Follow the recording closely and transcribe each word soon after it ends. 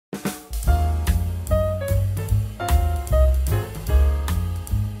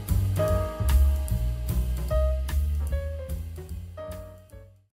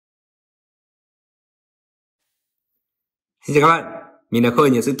Xin chào các bạn, mình là Khôi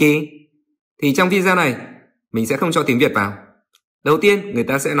NHヂT. Thì trong video này, mình sẽ không cho tiếng Việt vào. Đầu tiên, người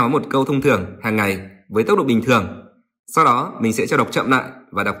ta sẽ nói một câu thông thường hàng ngày với tốc độ bình thường. Sau đó, mình sẽ cho đọc chậm lại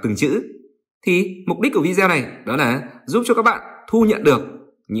và đọc từng chữ. Thì mục đích của video này đó là giúp cho các bạn thu nhận được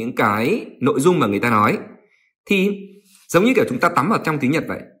những cái nội dung mà người ta nói. Thì giống như kiểu chúng ta tắm vào trong tiếng Nhật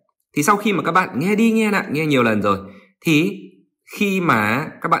vậy. Thì sau khi mà các bạn nghe đi nghe lại, nghe nhiều lần rồi, thì khi mà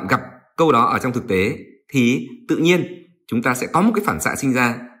các bạn gặp câu đó ở trong thực tế thì tự nhiên chúng ta sẽ có một cái phản xạ sinh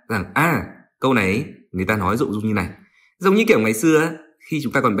ra rằng câu này người ta nói dụ như này. Giống như kiểu ngày xưa khi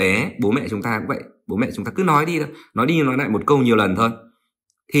chúng ta còn bé, bố mẹ chúng ta cũng vậy, bố mẹ chúng ta cứ nói đi nói lại một câu nhiều lần thôi.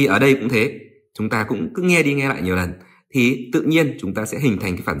 Thì ở đây cũng thế, chúng ta cũng cứ nghe đi nghe lại nhiều lần thì tự nhiên chúng ta sẽ hình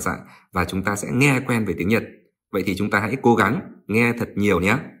thành cái phản xạ và chúng ta sẽ nghe quen về tiếng Nhật. Vậy thì chúng ta hãy cố gắng nghe thật nhiều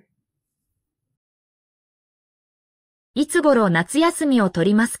nhé. いつ頃夏休みを取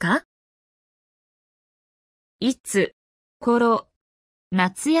りますか？いつ頃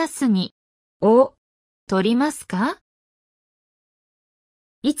夏休みを取りますか？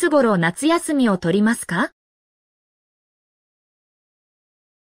いつ頃夏休みを取りますか？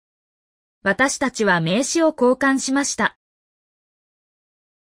私たちは名刺を交換しました。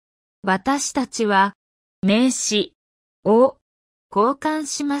私たちは名刺を交換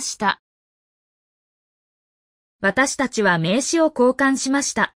しました。私たちは名刺を交換しま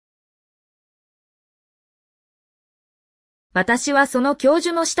した。私はその教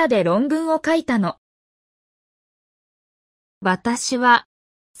授の下で論文を書いたの。私は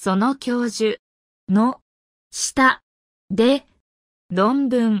その教授の下で論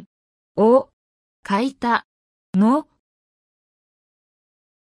文を書いたの。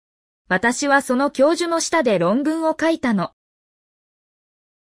私はその教授の下で論文を書いたの。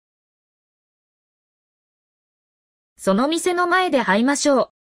その店の前で会いましょう。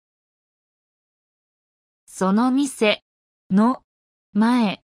その店の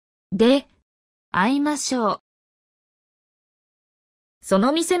前で会いましょう。そ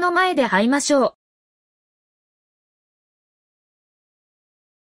の店の前で会いましょ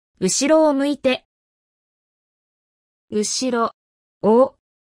う。後ろを向いて。後ろを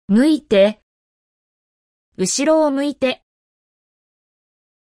向いて。後ろを向いて。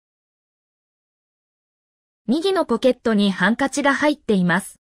右のポケットにハンカチが入っていま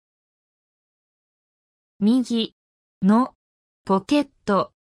す。右のポケッ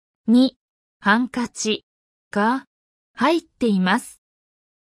トにハンカチが入っています。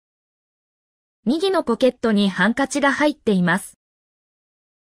右のポケットにハンカチが入っています。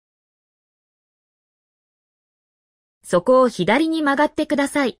そこを左に曲がってくだ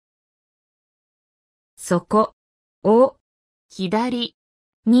さい。そこを左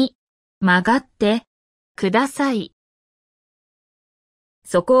に曲がってください。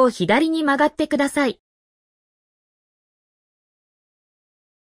そこを左に曲がってください。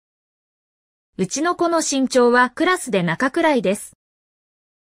うちの子の身長はクラスで中くらいです。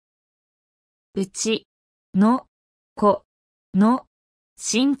うちの子の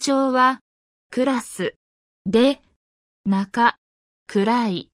身長はクラスで中くら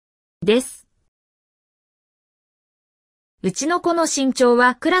いです。うちの子の身長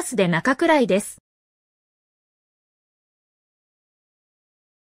はクラスで中くらいです。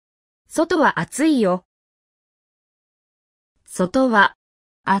外は暑いよ。外は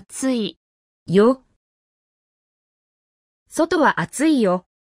暑いよ。外は暑いよ。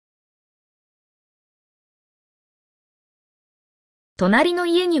隣の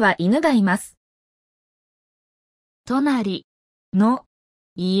家には犬がいます。隣の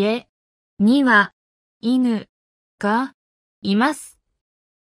家には犬がいます。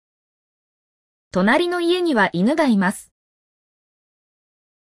隣の家には犬がいます。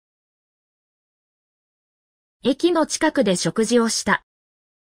駅の近くで食事をした。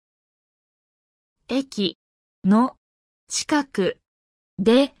駅の近く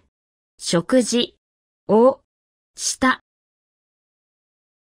で食事をした。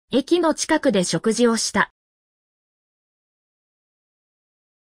駅の近くで食事をした。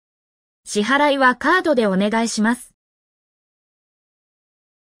支払いはカードでお願いします。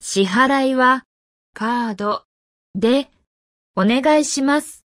支払いはカードでお願いしま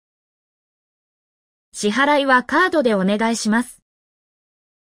す。支払いはカードでお願いします。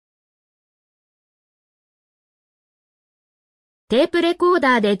テープレコー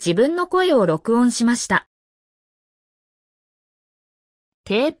ダーで自分の声を録音しました。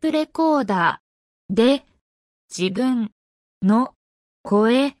テープレコーダーで自分の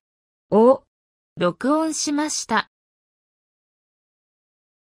声を録音しました。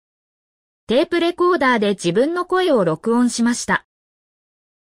テープレコーダーで自分の声を録音しました。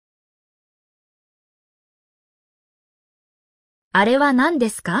あれは何で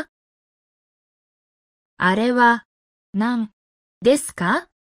すか？あれは何ですか？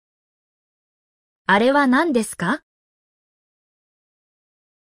あれは何ですか？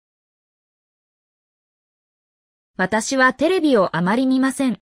私はテレビをあまり見ませ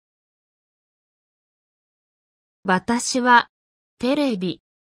ん。私はテレビ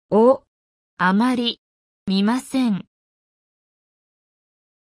をあまり見ません。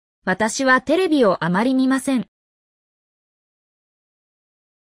私はテレビをあまり見ません。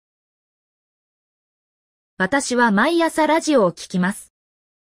私は毎朝ラジオを聞きます。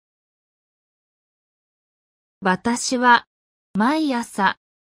私は毎朝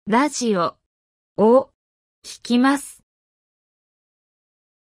ラジオを聞きます。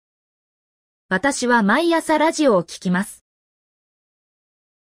私は毎朝ラジオを聞きます。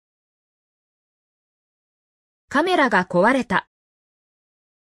カメラが壊れた。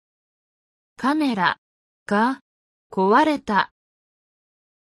カメラが壊れた。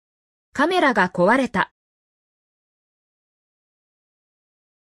カメラが壊れた。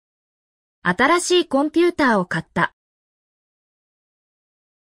新しいコンピューターを買った。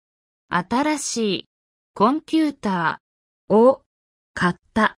新しいコンピューターを買っ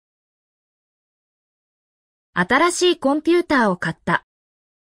た。新しいコンピューターを買った。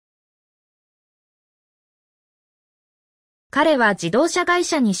彼は自動車会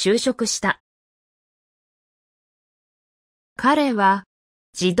社に就職した。彼は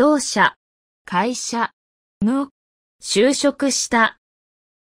自動車会社の就職した。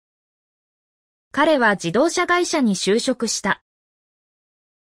彼は自動車会社に就職した。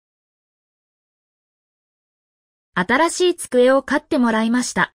新しい机を買ってもらいま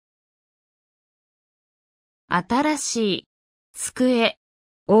した。新しい机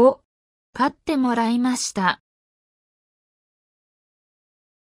を買ってもらいました。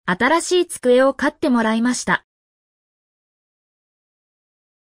新しい机を買ってもらいました。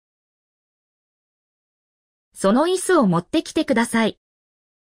その椅子を持ってきてください。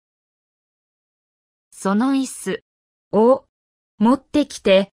その椅子を持ってき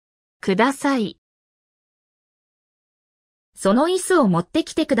てください。その椅子を持って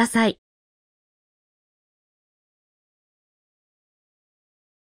きてください。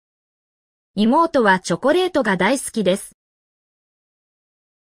妹はチョコレートが大好きです。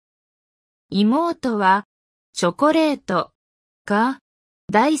妹はチョコレートが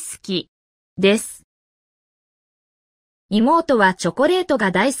大好きです。妹はチョコレート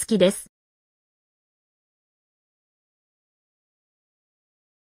が大好きです。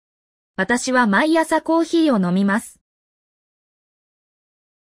私は毎朝コーヒーを飲みます。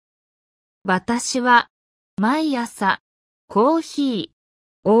私は毎朝コーヒ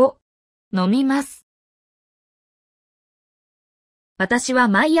ーを飲みます。私は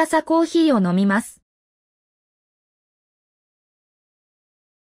毎朝コーヒーを飲みます。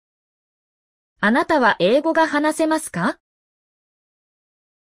あなたは英語が話せますか？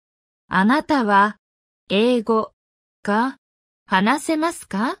あなたは英語が話せます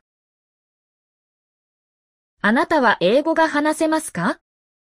か？あなたは英語が話せますか？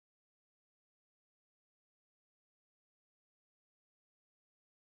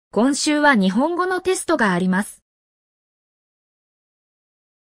今週は日本語のテストがあります。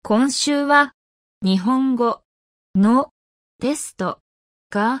今週は日本語のテスト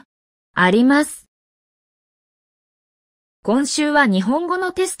があります。今週は日本語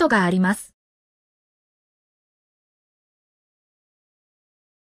のテストがあります。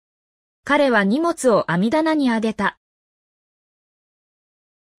彼は荷物を網棚にあげた。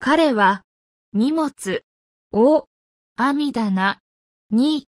彼は荷物を網棚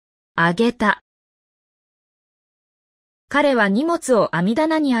にあげた。彼は荷物を網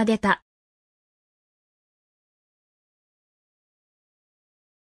棚にあげた。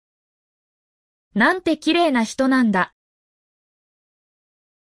なんて綺麗な人なんだ。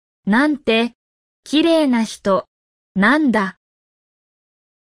なんて綺麗な人なんだ。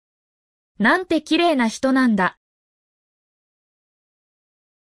なんて綺麗な人なんだ。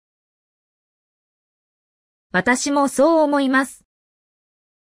私もそう思います。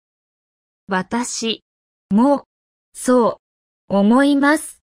私もそう思いま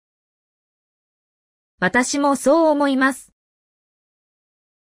す。私もそう思います。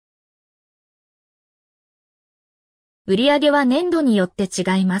売上は年度によって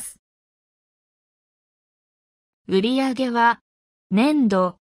違います。売上は年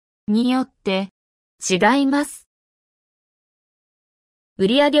度によって違います。売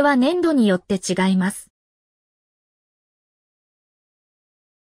上は年度によって違います。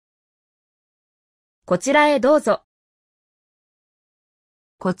こちらへどうぞ。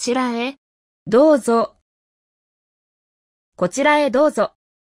こちらへどうぞ。こちらへどうぞ。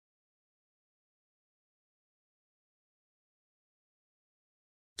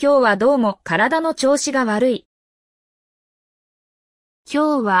今日はどうも体の調子が悪い。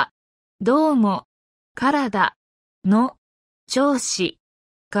今日はどうも体の調子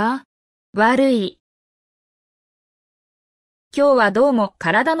が悪い。今日はどうも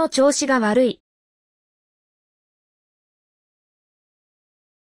体の調子が悪い。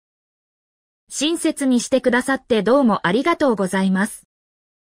親切にしてくださってどうもありがとうございます。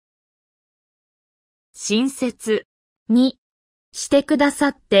親切にしてくださ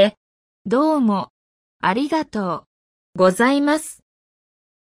ってどうもありがとうございます。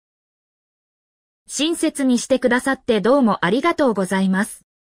親切にしてくださってどうもありがとうございます。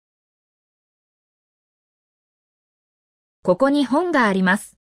ここに本がありま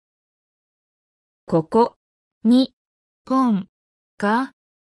す。ここに本が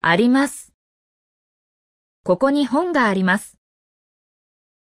あります。ここに本があります。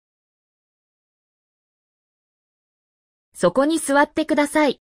そこに座ってくださ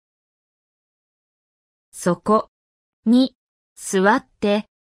い。そこに座って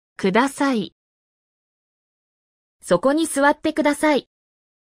ください。そこに座ってください。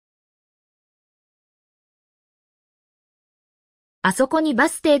あそこにバ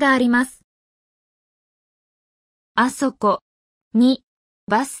ス停があります。あそこに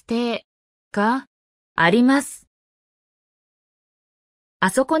バス停があります。あ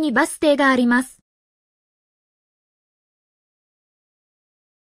そこにバス停があります。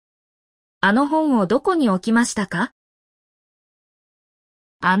あの本をどこに置きましたか？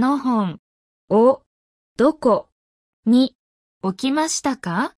あの本をどこに置きました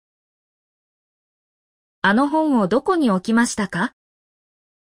か？あの本をどこに置きましたか？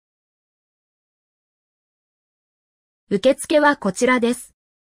受付はこちらです。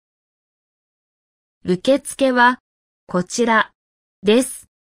受付はこちらです。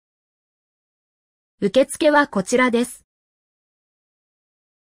受付はこちらです。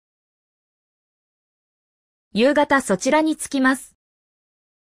夕方そちらに着きます。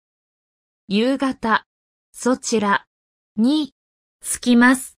夕方そちらに着き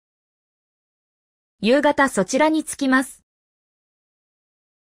ます。夕方そちらに着きます。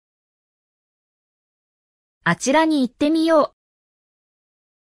あちらに行ってみよう。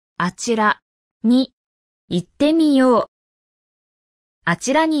あちらに行ってみよう。あ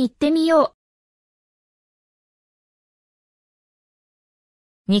ちらに行ってみよ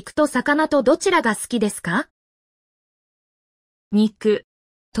う。肉と魚とどちらが好きですか？肉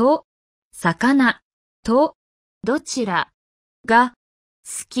と魚とどちらが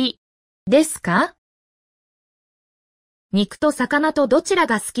好きですか？肉と魚とどちら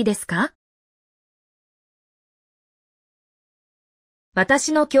が好きですか？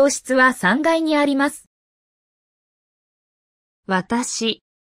私の教室は3階にあります。私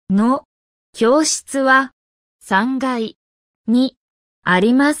の教室は3階にあ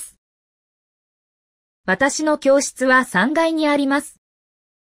ります。私の教室は3階にあります。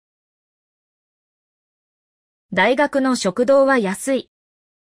大学の食堂は安い。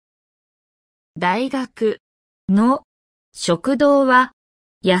大学の食堂は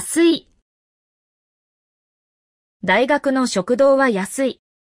安い。大学の食堂は安い。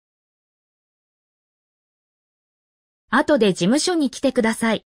後で事務所に来てくだ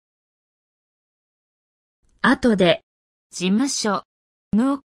さい。後で事務所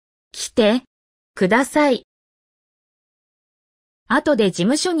の来てください。後で事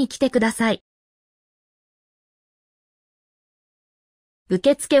務所に来てください。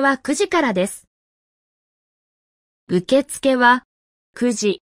受付は9時からです。受付は9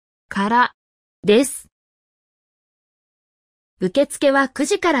時からです。受付は9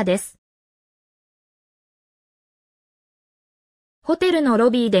時からです。ホテルの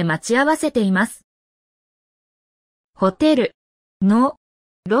ロビーで待ち合わせています。ホテルの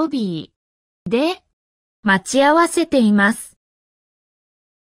ロビーで待ち合わせています。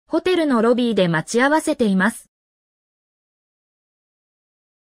ホテルのロビーで待ち合わせています。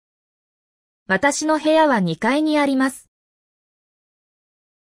私の部屋は2階にあります。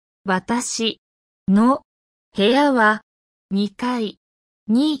私の部屋は2階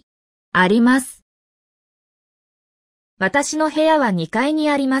にあります。私の部屋は2階に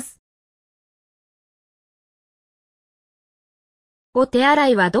あります。お手洗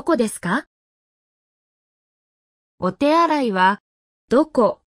いはどこですか？お手洗いはど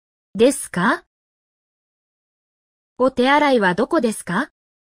こですか？お手洗いはどこですか？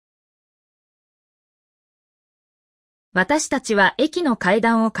私たちは駅の階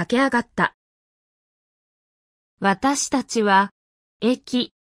段を駆け上がった。私たちは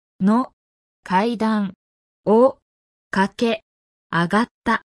駅の階段を駆け、上がっ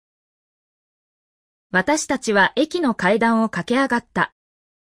た。私たちは駅の階段を駆け上がった。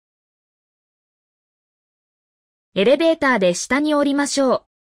エレベーターで下に降りましょ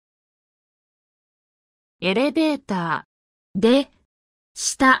う。エレベーターで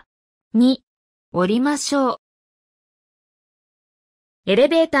下に降りましょう。エレ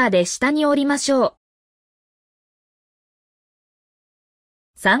ベーターで下に降りましょう。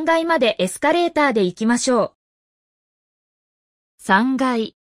3階までエスカレーターで行きましょう。3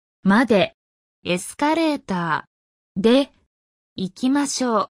階までエスカレーターで行きまし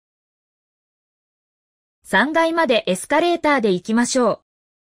ょう。3階までエスカレーターで行きましょう。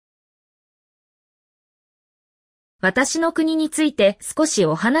私の国について少し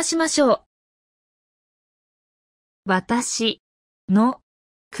お話しましょう。私の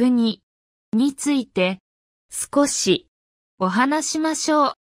国について少しお話しましょ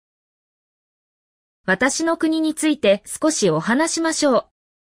う。私の国について少しお話しましょ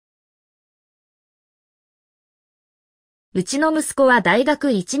う。うちの息子は大学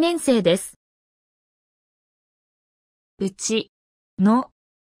1年生です。うちの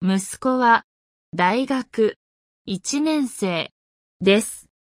息子は大学1年生です。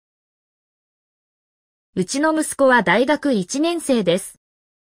うちの息子は大学1年生です。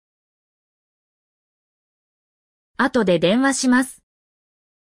後で電話します。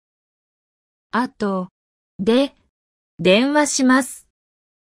後で電話します。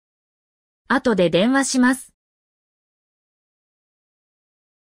後で電話します。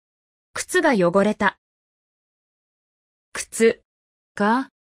靴が汚れた。靴が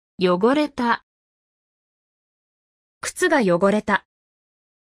汚れた。靴が汚れた。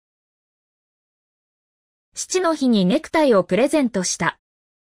父の日にネクタイをプレゼントした。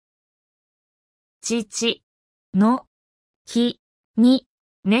父の日に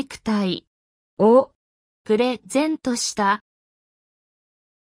ネクタイをプレゼントした。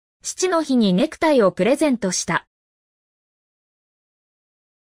父の日にネクタイをプレゼントした。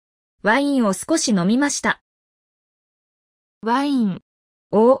ワインを少し飲みました。ワイン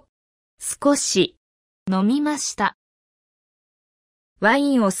を少し飲みました。ワ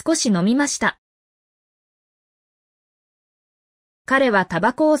インを少し飲みました。彼はタ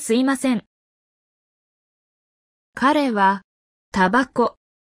バコを吸いません。彼はタバコ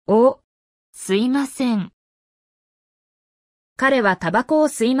を吸いません。彼はタバコを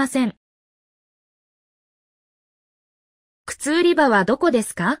吸いません。靴売り場はどこで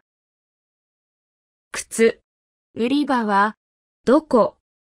すか？靴売り場はどこ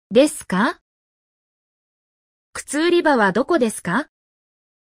ですか？靴売り場はどこですか？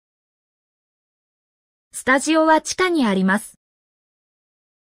スタジオは地下にあります。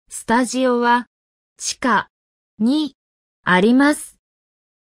スタジオは地下にあります。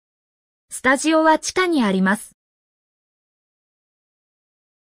スタジオは地下にあります。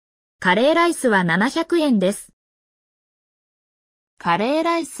カレーライスは700円です。カレー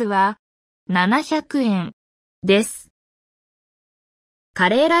ライスは700円です。カ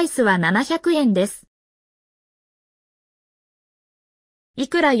レーライスは700円です。い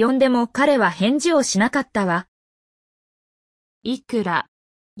くら呼んでも彼は返事をしなかったわ。いくら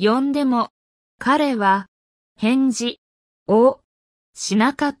呼んでも彼は返事をし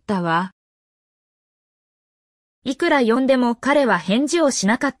なかったわ。いくら呼んでも彼は返事をし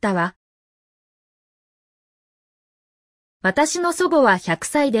なかったわ。私の祖母は100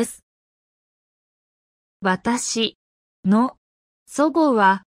歳です。私の祖母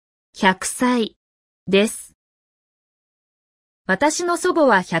は100歳です。私の祖母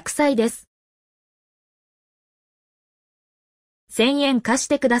は100歳です。1000円貸し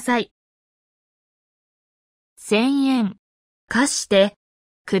てください。1000円貸して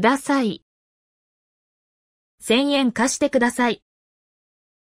ください。1000円貸してください。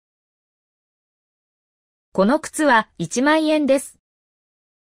この靴は1万円です。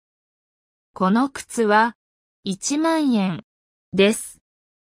この靴は1万円です。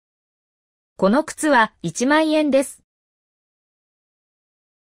この靴は1万円です。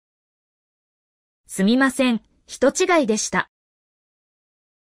すみません、人違いでした。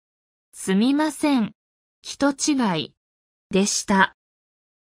すみません、人違いでした。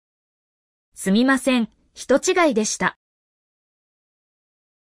すみません、人違いでした。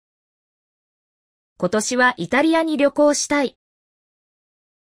今年はイタリアに旅行したい。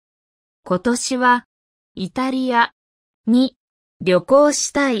今年はイタリアに旅行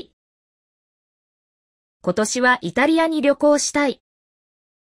したい。今年はイタリアに旅行したい。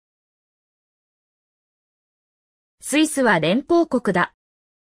スイスは連邦国だ。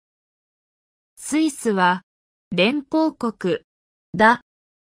スイスは連邦国だ。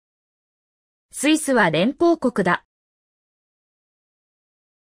スイスは連邦国だ。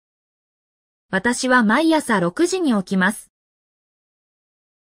私は毎朝6時に起きます。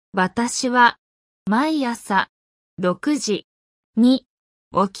私は毎朝6時に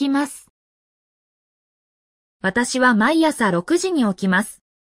起きます。私は毎朝6時に起きます。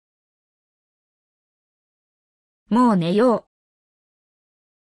もう寝よ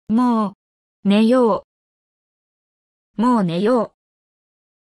う。もう寝よう。もう寝よ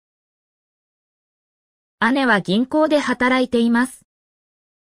う。姉は銀行で働いています。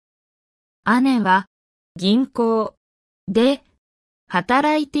姉は銀行で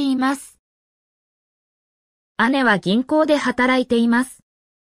働いています。姉は銀行で働いています。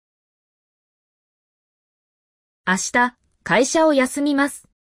明日、会社を休みます。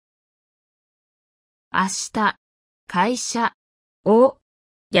明日、会社を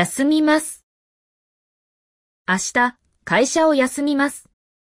休みます。明日、会社を休みます。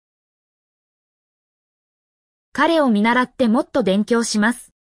彼を見習ってもっと勉強しま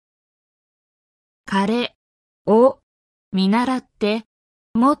す。彼を見習って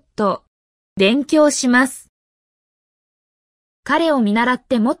もっと勉強します。彼を見習っ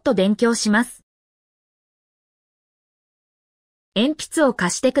てもっと勉強します。鉛筆を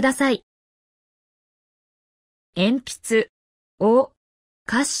貸してください。鉛筆を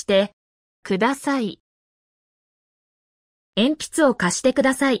貸してください。鉛筆を貸してく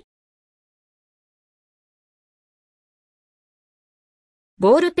ださい。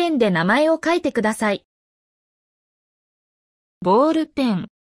ボールペンで名前を書いてください。ボールペン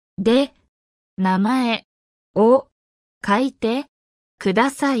で名前を書いてくだ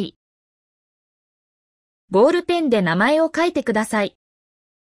さい。ボールペンで名前を書いてください。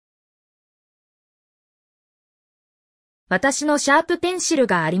私のシャープペンシル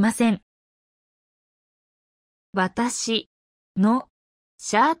がありません。私の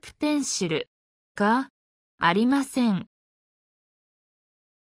シャープペンシルがありません。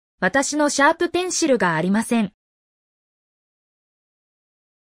私のシャープペンシルがありません。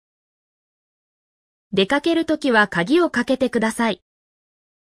出かけるときは鍵をかけてください。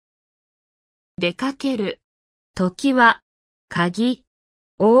出かけるときは鍵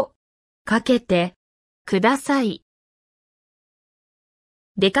をかけてください。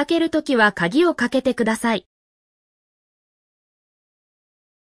出かけるときは鍵をかけてください。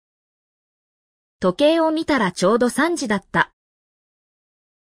時計を見たらちょうど3時だった。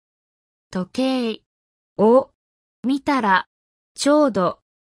時計を見たらちょうど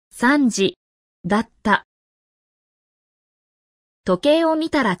3時だった。時計を見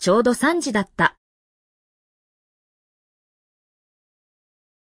たらちょうど3時だった。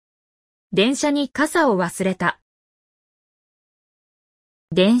電車に傘を忘れた。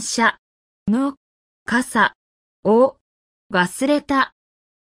電車の傘を忘れた。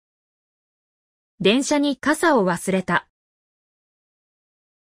電車に傘を忘れた。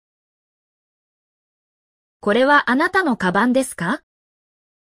これはあなたのカバンですか？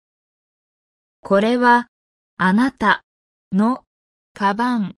これはあなたのカ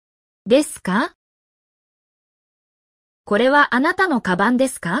バンですか？これはあなたのカバンで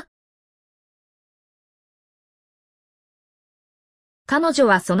すか？彼女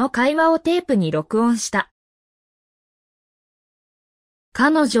はその会話をテープに録音した。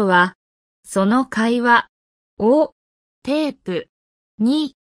彼女はその会話をテープ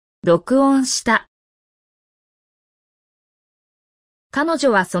に録音した。彼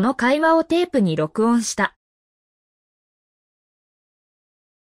女はその会話をテープに録音した。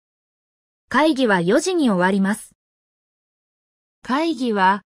会議は4時に終わります。会議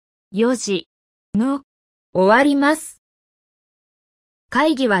は4時の終わります。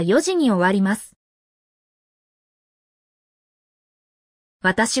会議は4時に終わります。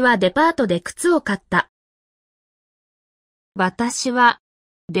私はデパートで靴を買った。私は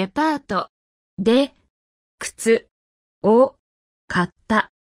デパートで靴を買っ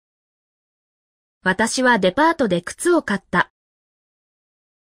た。私はデパートで靴を買った。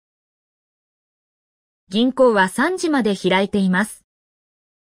銀行は3時まで開いています。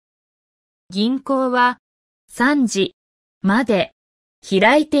銀行は3時まで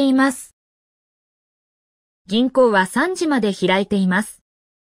開いています。銀行は3時まで開いています。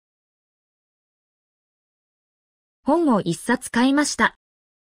本を1冊買いました。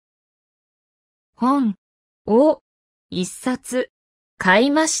本を1冊買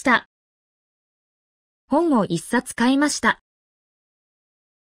いました。本を1冊買いました。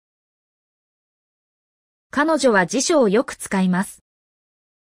彼女は辞書をよく使います。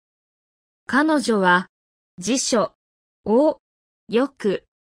彼女は辞書をよく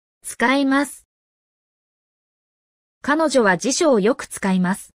使います。彼女は辞書をよく使い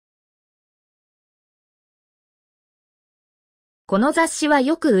ます。この雑誌は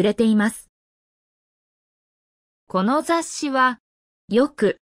よく売れています。この雑誌はよ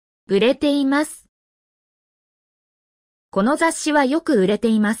く売れています。この雑誌はよく売れて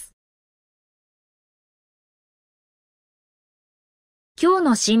います。今日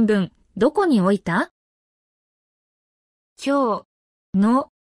の新聞、どこに置いた？今日の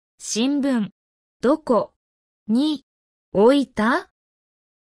新聞、どこに置いた？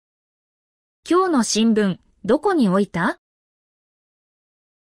今日の新聞、どこに置いた？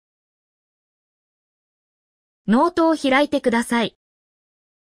ノートを開いてください。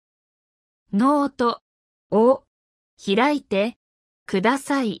ノートを開いてくだ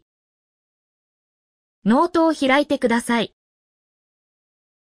さい。ノートを開いてください。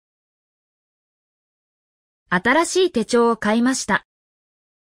新しい手帳を買いました。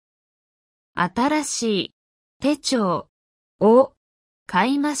新しい手帳を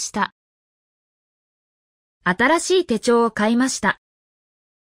買いました。新しい手帳を買いました。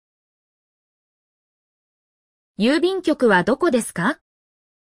郵便局はどこですか？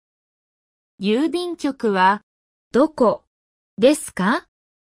郵便局はどこですか？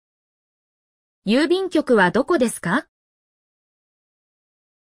郵便局はどこですか？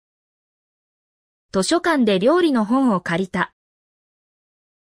図書館で料理の本を借りた。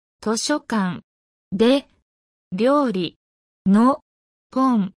図書館で料理の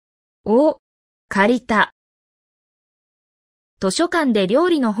本を借りた。図書館で料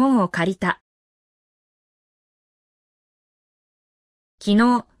理の本を借りた。昨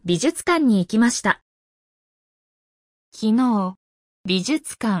日、美術館に行きました。昨日、美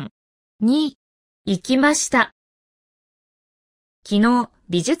術館に行きました。昨日、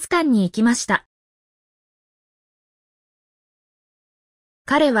美術館に行きました。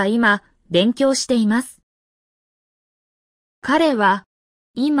彼は今、勉強しています。彼は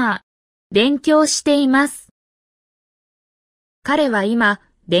今、勉強しています。彼は今、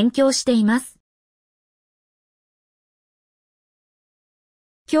勉強しています。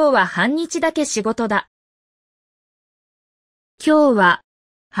今日は半日だけ仕事だ。今日は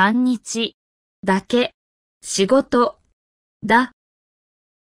半日だけ仕事だ。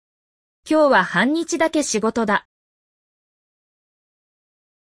今日は半日だけ仕事だ。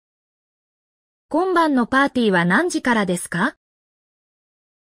今晩のパーティーは何時からですか？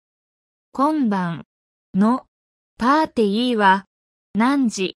今晩のパーティーは何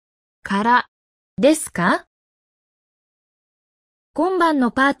時からですか？今晩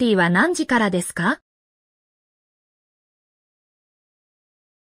のパーティーは何時からですか？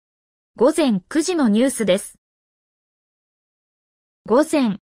午前9時のニュースです。午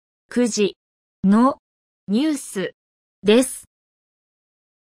前9時のニュースです。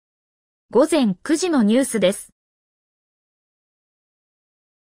午前9時のニュースです。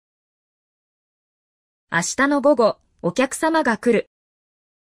明日の午後、お客様が来る。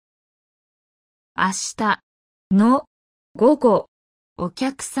明日の午後、お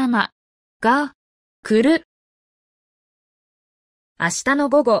客様が来る。明日の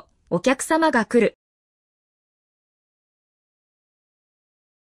午後、お客様が来る。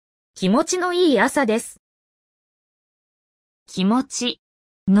気持ちのいい朝です。気持ち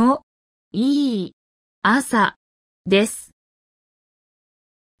のいい朝です。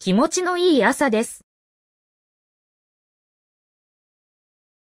気持ちのいい朝です。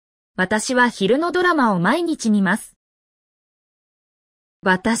私は昼のドラマを毎日見ます。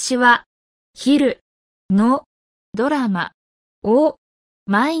私は昼のドラマを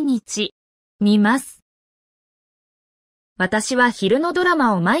毎日見ます。私は昼のドラ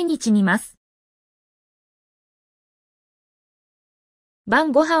マを毎日見ます。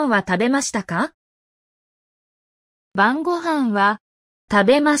晩ご飯は食べましたか？晩ご飯は食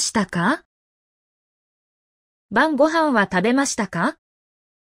べましたか？晩ご飯は食べましたか？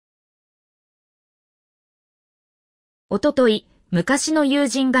おととい、昔の友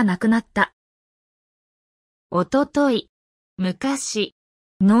人が亡くなった。おととい、昔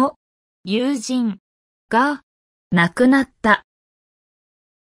の友人が亡くなった。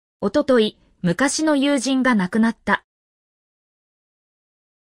おととい、昔の友人が亡くなった。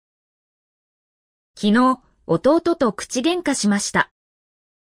昨日、弟と口喧嘩しました。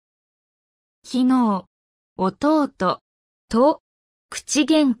昨日、弟と口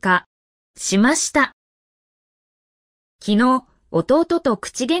喧嘩しました。昨日、弟と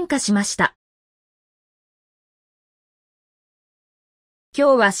口喧嘩しました。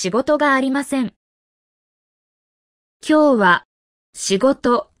今日は仕事がありません。今日は仕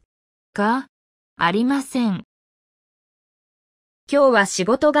事がありません。今日は仕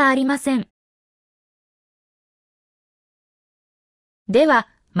事がありません。では、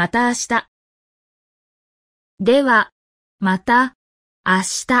また明日。では、また明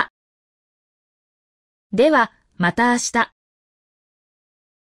日。では、また明日。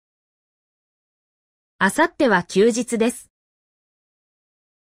明後日は休日です。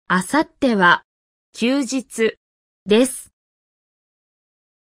明後日は休日です。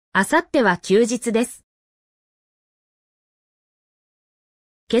明後日は休日です。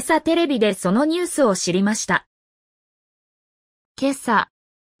今朝テレビでそのニュースを知りました。今朝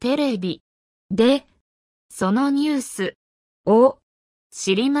テレビでそのニュースを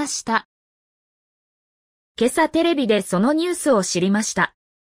知りました。今朝テレビでそのニュースを知りました。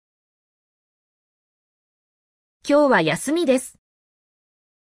今日は休みです。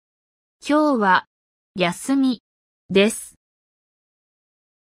今日は休みです。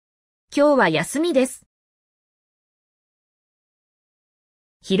今日は休みです。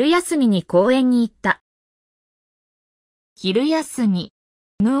昼休みに公園に行った。昼休み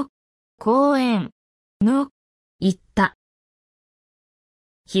の公園の行った。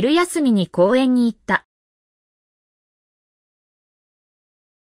昼休みに公園に行った。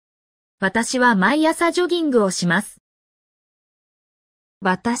私は毎朝ジョギングをします。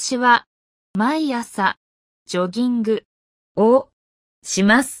私は毎朝ジョギングをし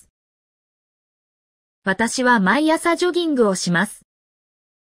ます。私は毎朝ジョギングをします。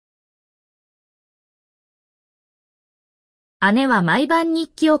姉は毎晩日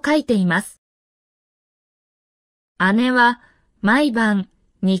記を書いています。姉は毎晩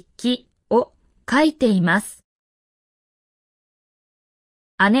日記を書いています。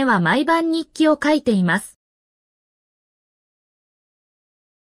姉は毎晩日記を書いています。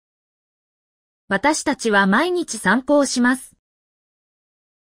私たちは毎日散歩をします。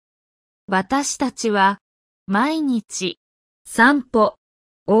私たちは毎日散歩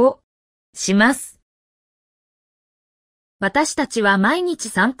をします。私たちは毎日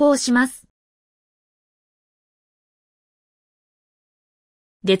散歩をします。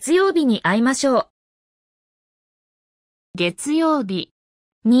月曜日に会いましょう。月曜日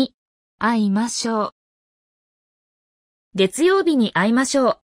に会いましょう。月曜日に会いましょ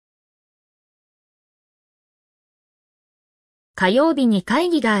う。火曜日に会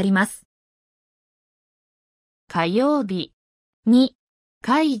議があります。火曜日に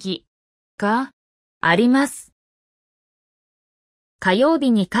会議があります。火曜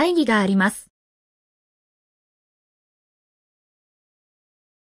日に会議があります。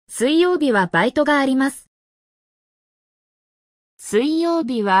水曜日はバイトがあります。水曜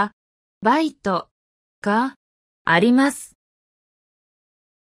日はバイトがあります。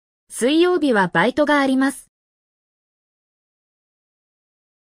水曜日はバイトがあります。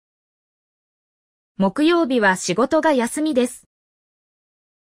木曜日は仕事が休みです。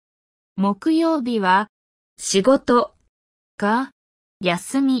木曜日は仕事が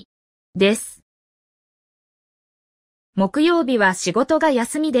休みです。木曜日は仕事が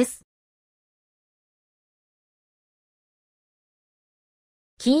休みです。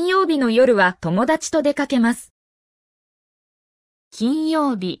金曜日の夜は友達と出かけます。金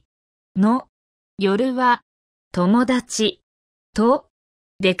曜日の夜は友達と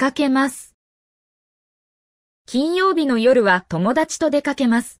出かけます。金曜日の夜は友達と出かけ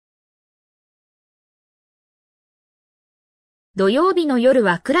ます。土曜日の夜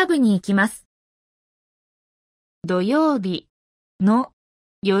はクラブに行きます。土曜日の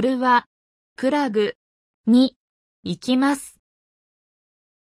夜はクラブに行きます。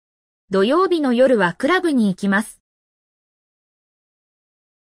土曜日の夜はクラブに行きます。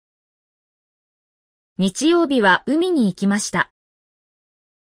日曜日は海に行きました。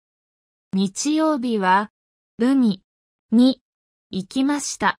日曜日は海に行きま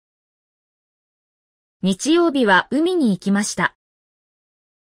した。日曜日は海に行きました。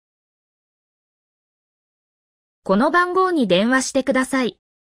この番号に電話してください。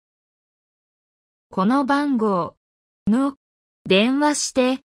この番号の電話し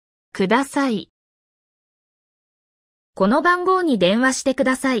てください。この番号に電話してく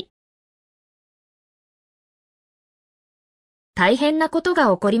ださい。大変なことが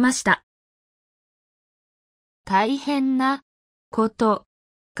起こりました。大変なこと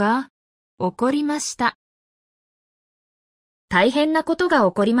が起こりました。大変なことが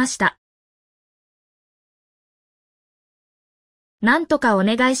起こりました。なんとかお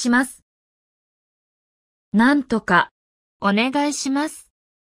願いします。なんとかお願いします。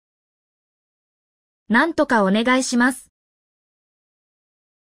なんとかお願いします。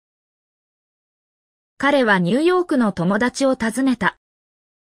彼はニューヨークの友達を訪ねた。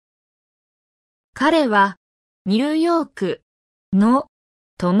彼はニューヨークの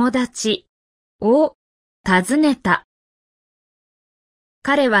友達を訪ねた。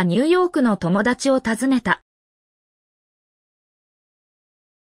彼はニューヨークの友達を訪ねた。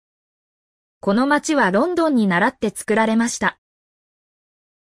この街はロンドンに倣って作られました。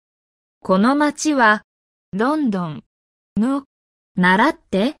この街はロンドンの習っ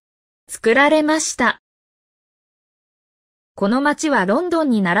て作られました。この街はロンドン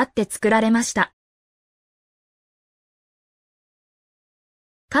に倣って作られました。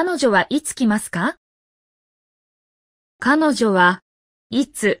彼女はいつ来ますか？彼女はい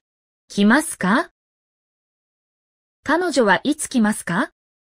つ来ますか？彼女はいつ来ますか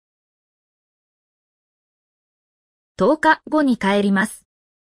？10日後に帰ります。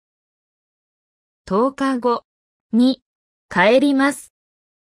10日後に帰ります。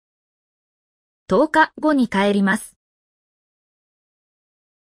10日後に帰ります。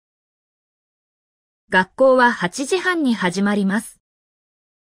学校は8時半に始まります。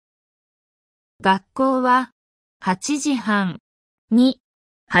学校は8時半に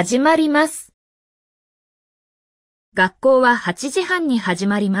始まります。学校は8時半に始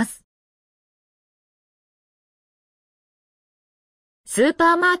まります。スー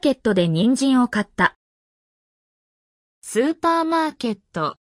パーマーケットで人参を買った。スーパーマーケッ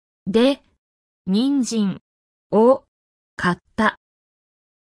トで人参を買った。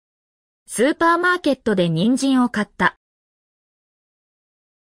スーパーマーケットで人参を買った。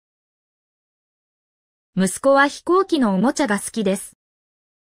息子は飛行機のおもちゃが好きです。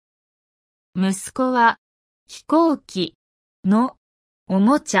息子は飛行機のお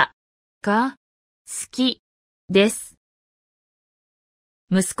もちゃが好きです。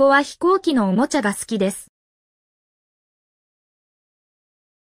息子は飛行機のおもちゃが好きです。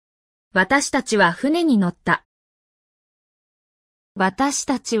私たちは船に乗った。私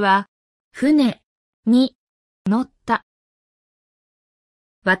たちは船に乗った。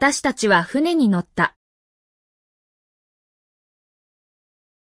私たちは船に乗った。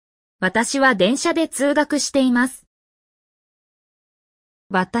私は電車で通学しています。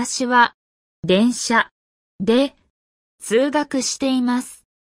私は電車で通学しています。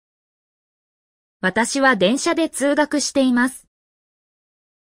私は電車で通学しています。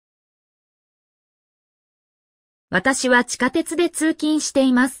私は地下鉄で通勤して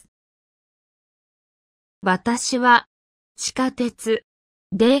います。私は地下鉄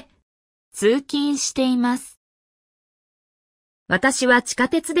で通勤しています。私は地下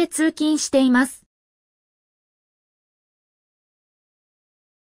鉄で通勤しています。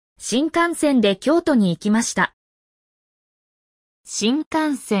新幹線で京都に行きました。新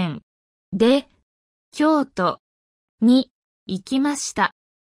幹線で京都に行きました。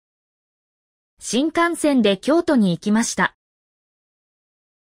新幹線で京都に行きました。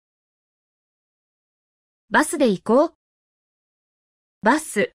バスで行こう。バ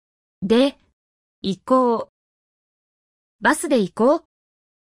スで行こう。バスで行こう。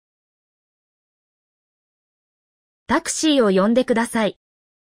タクシーを呼んでください。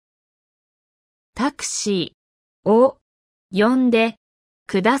タクシーを呼んで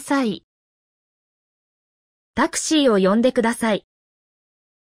ください。タクシーを呼んでください。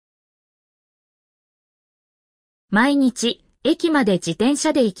毎日、駅まで自転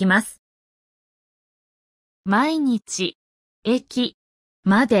車で行きます。毎日、駅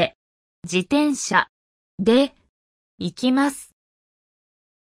まで自転車で行きます。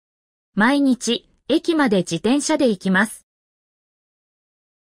毎日、駅まで自転車で行きます。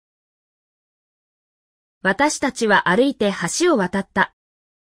私たちは歩いて橋を渡った。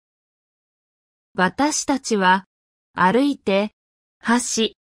私たちは歩いて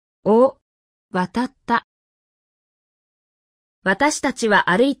橋を渡った。私たちは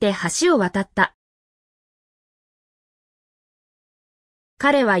歩いて橋を渡った。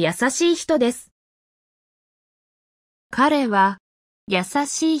彼は優しい人です。彼は優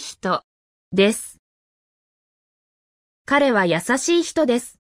しい人です。彼は優しい人で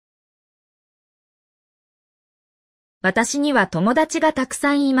す。私には友達がたく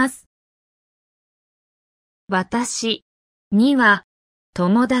さんいます。私には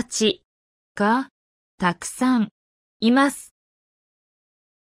友達がたくさんいます。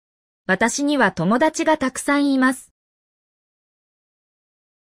私には友達がたくさんいます。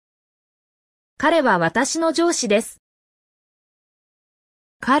彼は私の上司です。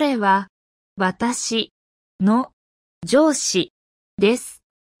彼は私の上司です。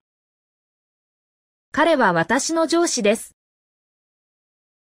彼は私の上司です。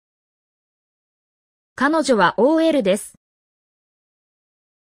彼女は OL です。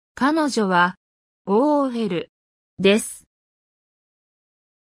彼女は OL です。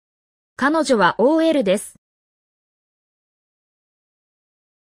彼女は OL です。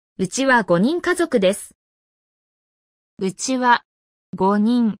うちは5人家族です。うちは5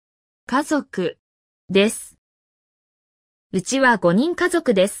人家族です。うちは5人家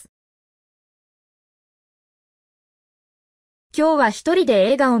族です。今日は一人で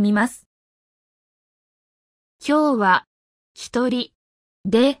映画を見ます。今日は一人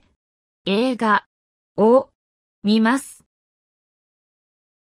で映画を見ます。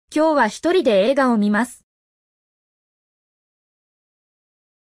今日は一人で映画を見ます。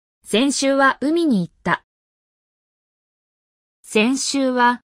先週は海に行った。先週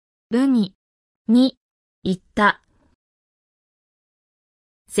は海に行った。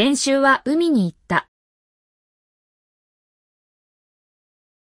先週は海に行った。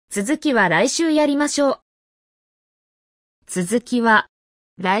続きは来週やりましょう。続きは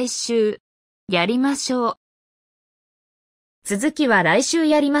来週やりましょう。続きは来週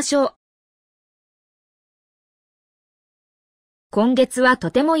やりましょう。今月はと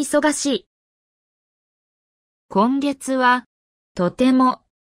ても忙しい。今月はとても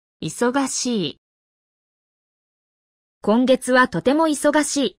忙しい。今月はとても忙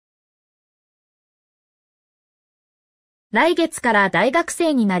しい。来月から大学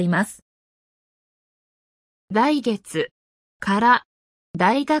生になります。来月から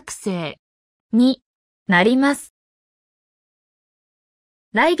大学生になります。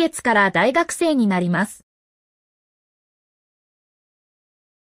来月から大学生になります。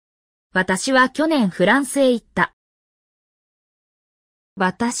私は去年フランスへ行った。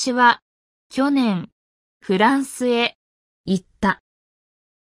私は去年フランスへ行った。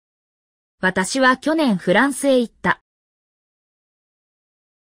私は去年フランスへ行った。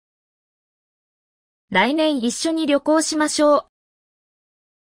来年一緒に旅行しましょう。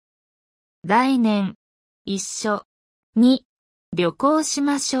来年一緒に旅行し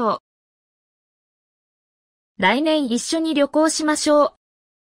ましょう。来年一緒に旅行しましょう。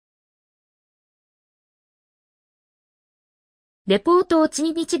レポートを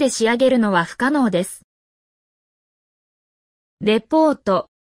1日で仕上げるのは不可能です。レポート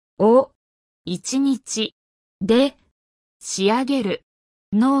を1日で仕上げる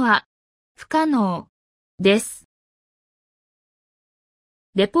のは不可能です。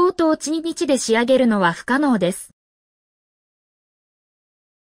レポートを1日で仕上げるのは不可能です。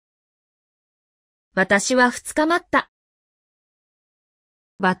私は2日待った。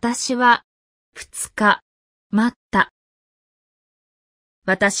私は2日待った。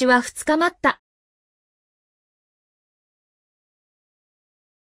私は2日待った。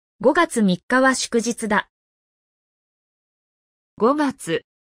5月3日は祝日だ。5月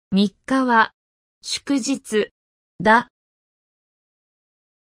3日は祝日だ。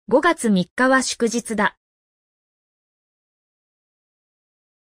5月3日は祝日だ。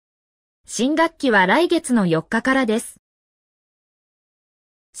新学期は来月の4日からです。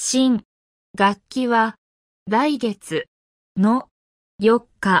新学期は来月の4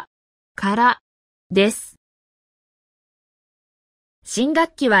日からです。新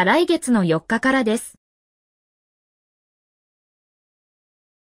学期は来月の4日からです。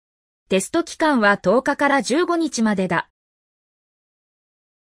テスト期間は10日から15日までだ。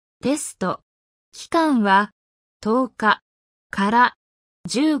テスト期間は10日から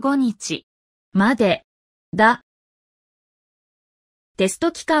15日までだ。テス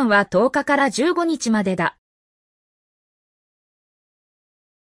ト期間は10日から15日までだ。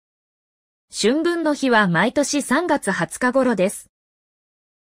春分の日は毎年3月20日頃です。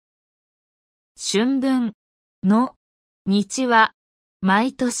春分の日は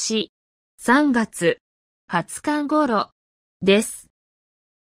毎年3月20日頃です。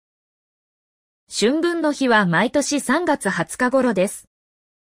春分の日は毎年3月20日頃です。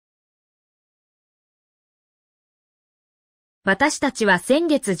私たちは先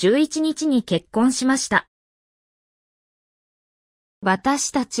月11日に結婚しました。私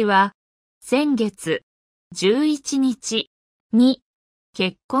たちは先月11日に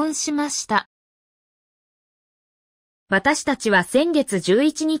結婚しました。私たちは先月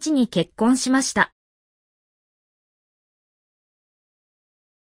11日に結婚しました。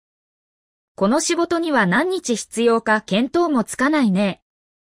この仕事には何日必要か見当もつかないね。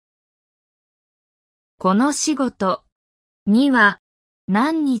この仕事には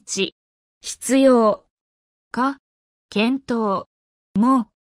何日必要か見当も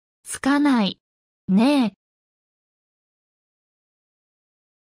つかないね。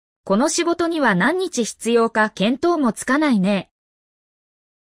この仕事には何日必要か見当もつかないね。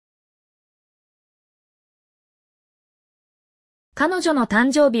彼女の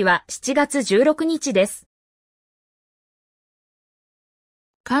誕生日は7月16日です。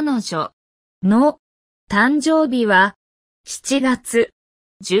彼女の誕生日は7月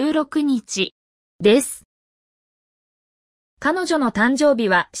16日です。彼女の誕生日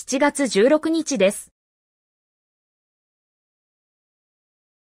は7月16日です。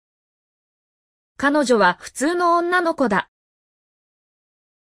彼女は普通の女の子だ。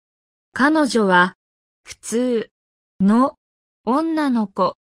彼女は普通の女の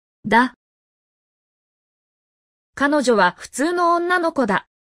子だ。彼女は普通の女の子だ。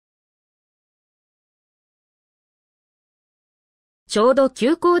ちょうど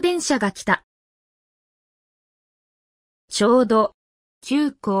急行電車が来た。ちょうど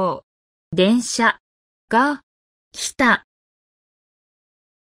急行電車が来た。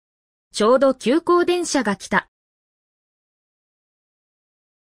ちょうど急行電車が来た。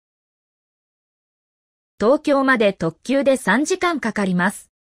東京まで特急で3時間かかりま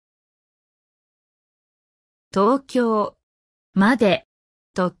す。東京まで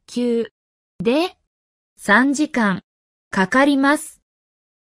特急で3時間かかります。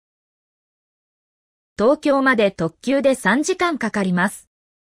東京まで特急で3時間かかります。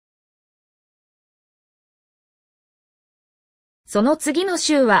その次の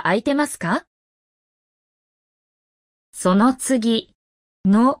週は空いてますか？その次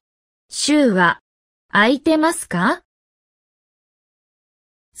の週は空いてますか？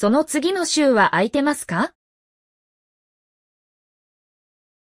その次の週は空いてますか？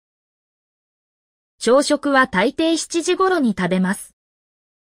朝食は大抵7時頃に食べます。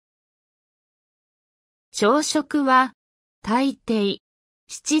朝食は大抵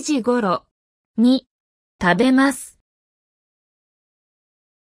7時頃に食べます。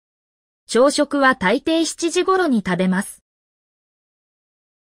朝食は大抵7時頃に食べます。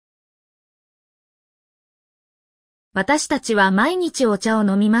私たちは毎日お茶を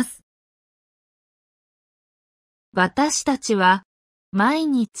飲みます。私たちは毎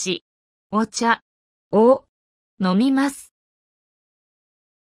日お茶を飲みます。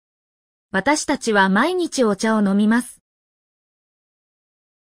私たちは毎日お茶を飲みます。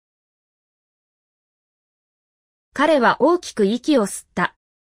彼は大きく息を吸った。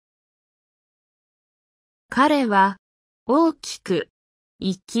彼は大きく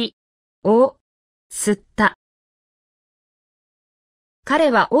息を吸った。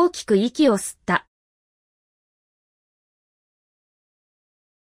彼は大きく息を吸った。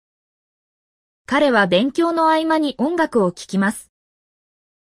彼は勉強の合間に音楽を聴きます。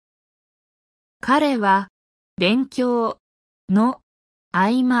彼は勉強の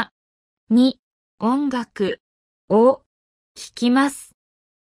合間に音楽を聴きます。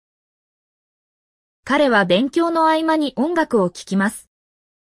彼は勉強の合間に音楽を聴きます。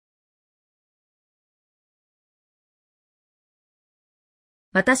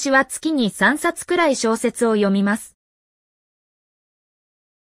私は月に3冊くらい小説を読みます。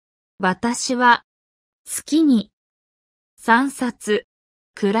私は月に3冊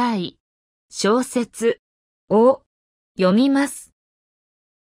くらい小説を読みます。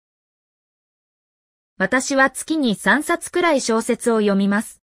私は月に3冊くらい小説を読みま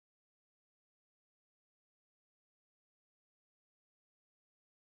す。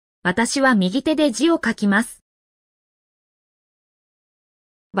私は右手で字を書きます。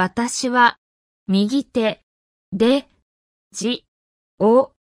私は右手で字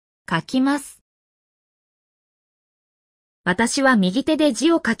を書きます。私は右手で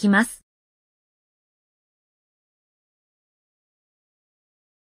字を書きます。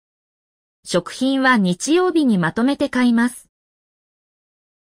食品は日曜日にまとめて買います。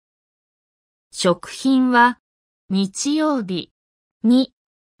食品は日曜日に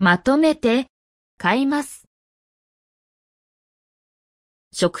まとめて買います。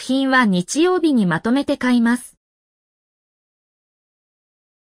食品は日曜日にまとめて買います。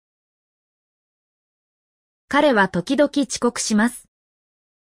彼は時々遅刻します。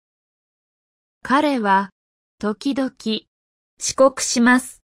彼は時々遅刻しま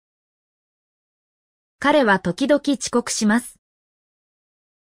す。彼は時々遅刻します。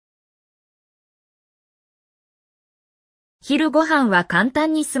昼ご飯は簡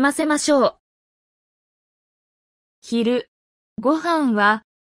単に済ませましょう。昼ご飯は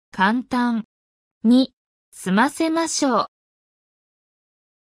簡単に済ませましょう。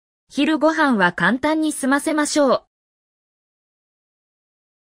昼ご飯は簡単に済ませましょう。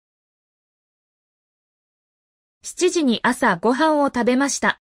7時に朝ご飯を食べまし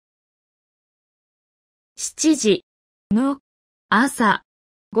た。7時の朝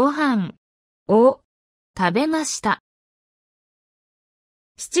ご飯を食べました。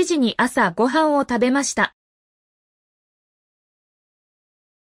7時に朝ご飯を食べました。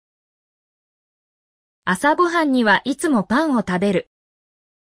朝ごはんにはいつもパンを食べる。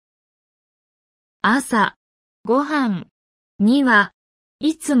朝ごはんには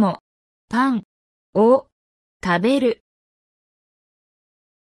いつもパンを食べる。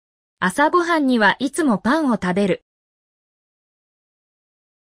朝ごはんにはいつもパンを食べる。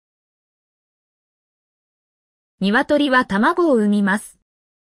鶏は卵を産みます。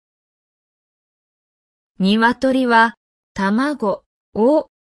鶏は卵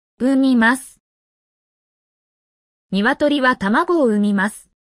を産みます。鶏は卵を産みます。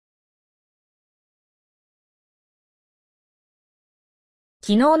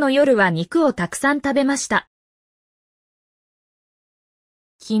昨日の夜は肉をたくさん食べました。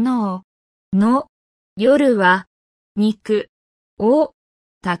昨日の夜は肉を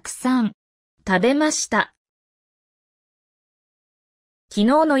たくさん食べました。昨日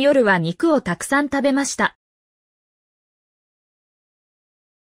の夜は肉をたくさん食べました。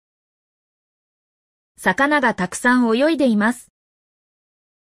魚がたくさん泳いでいます。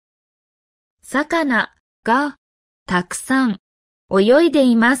魚がたくさん泳いで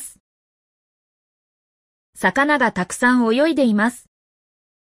います。魚がたくさん泳いでいます。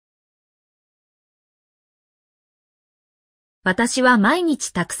私は毎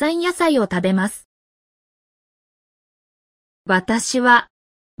日たくさん野菜を食べます。私は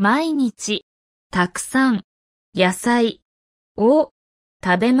毎日たくさん野菜を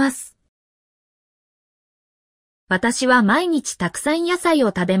食べます。私は毎日たくさん野菜を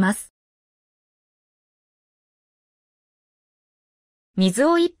食べます。水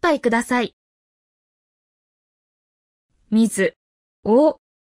を一杯ください。水を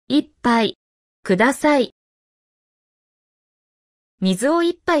一杯ください。水を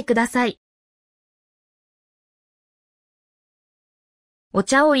一杯ください。お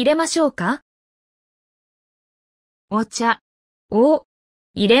茶を入れましょうか？お茶を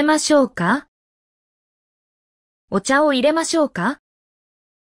入れましょうか？お茶を入れましょうか？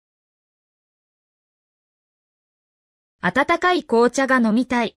温かい紅茶が飲み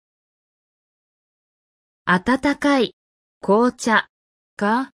たい。温かい紅茶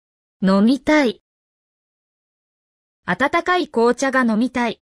が飲みたい。温かい紅茶が飲みた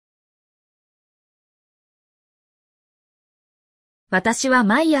い。私は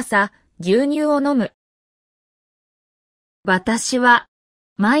毎朝牛乳を飲む。私は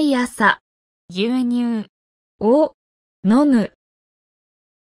毎朝牛乳を飲む。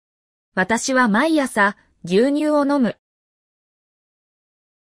私は毎朝牛乳を飲む。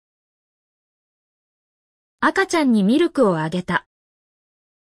赤ちゃんにミルクをあげた。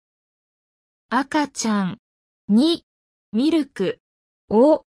赤ちゃんにミルク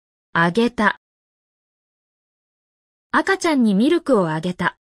をあげた。赤ちゃんにミルクをあげ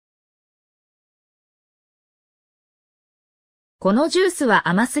た。このジュースは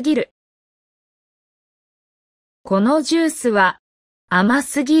甘すぎる。このジュースは甘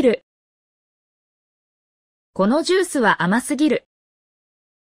すぎる。このジュースは甘すぎる。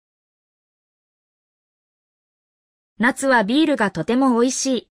夏はビールがとても美味し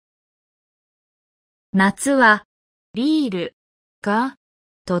い。夏はビールが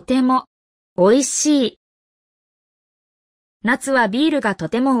とても美味しい。夏はビールがと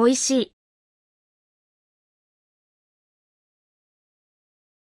ても美味しい。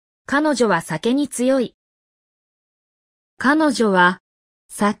彼女は酒に強い。彼女は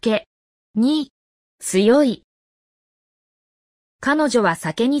酒に強い。彼女は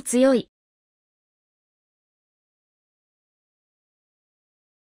酒に強い。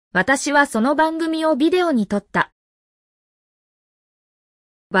私はその番組をビデオに撮った。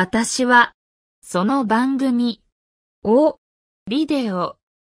私はその番組をビデオ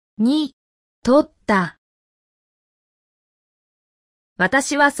に撮った。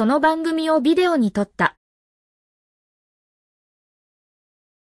私はその番組をビデオに撮った。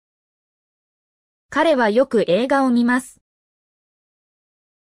彼はよく映画を見ます。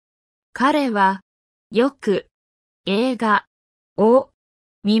彼はよく映画を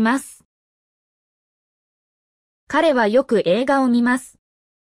見ます。彼はよく映画を見ます。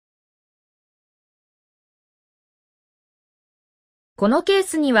このケー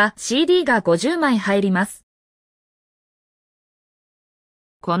スには CD が50枚入ります。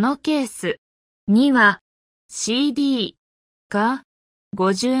このケースには CD が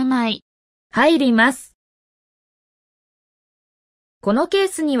50枚入ります。このケー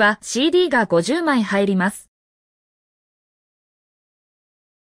スには CD が50枚入ります。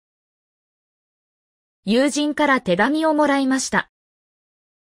友人から手紙をもらいました。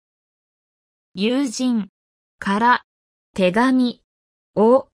友人から手紙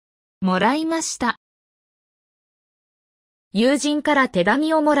をもらいました。友人から手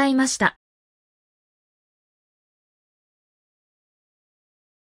紙をもらいました。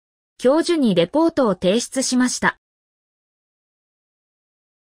教授にレポートを提出しました。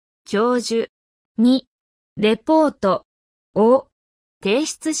教授にレポートを提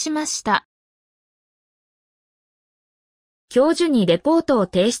出しました。教授にレポートを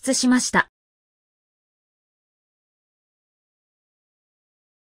提出しました。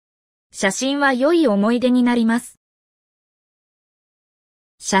写真は良い思い出になります。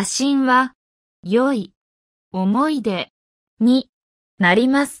写真は良い思い出になり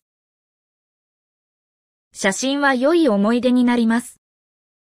ます。写真は良い思い出になります。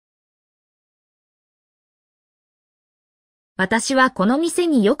私はこの店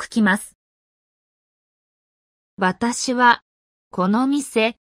によく来ます。私はこの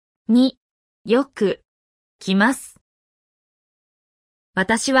店によく来ます。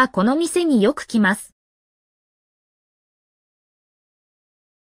私はこの店によく来ます。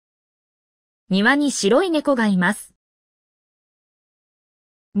庭に白い猫がいます。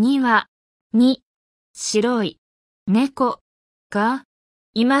庭に白い猫が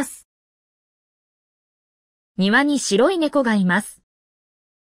います。庭に白い猫がいます。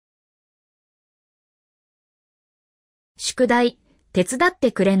宿題、手伝っ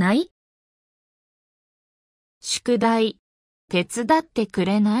てくれない？宿題、手伝ってく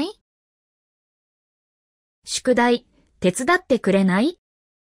れない？宿題、手伝ってくれない？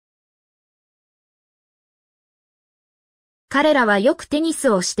彼らはよくテニス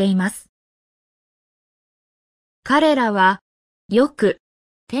をしています。彼らはよく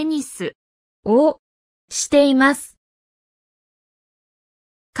テニスをしています。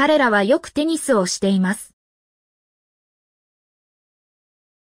彼らはよくテニスをしています。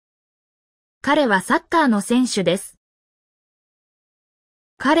彼はサッカーの選手です。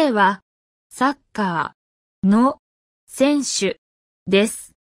彼はサッカーの選手で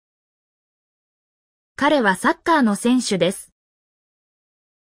す。彼はサッカーの選手です。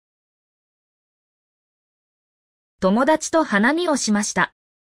友達と花見をしました。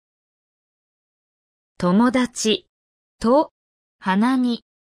友達と花見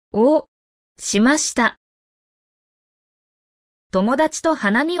をしました。友達と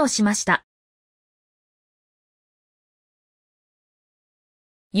花見をしました。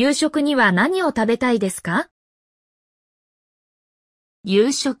夕食には何を食べたいですか？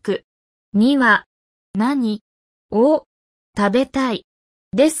夕食には何を食べたい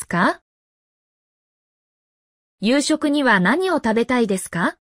ですか？夕食には何を食べたいです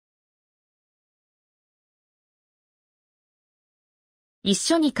か？一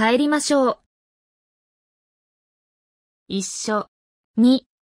緒に帰りましょう。一緒に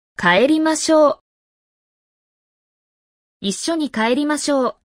帰りましょう。一緒に帰りましょ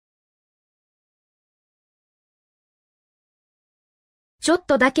う。ちょっ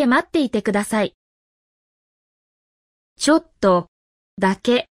とだけ待っていてください。ちょっとだ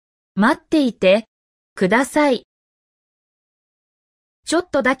け待っていてください。ちょっ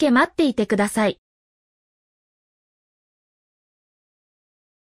とだけ待っていてください。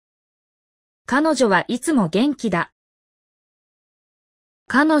彼女はいつも元気だ。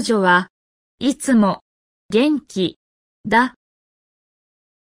彼女はいつも元気だ。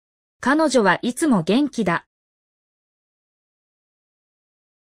彼女はいつも元気だ。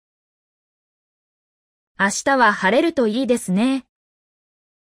明日は晴れるといいですね。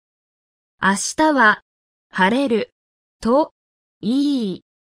明日は晴れるといい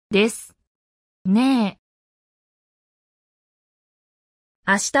ですね。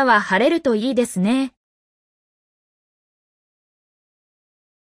明日は晴れるといいですね。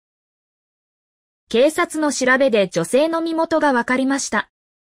警察の調べで女性の身元がわかりました。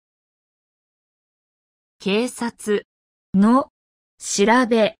警察の調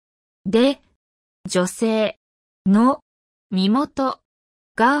べで女性の身元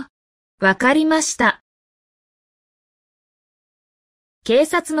がわかりました。警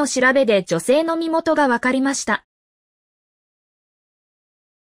察の調べで女性の身元がわかりました。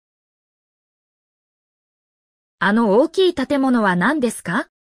あの大きい建物は何ですか？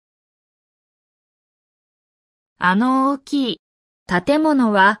あの大きい建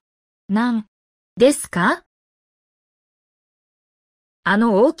物は何ですか？あ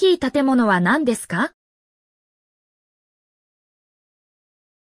の大きい建物は何ですか？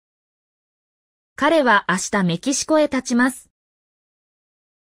彼は明日メキシコへ立ちます。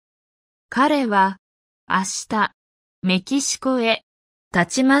彼は明日メキシコへ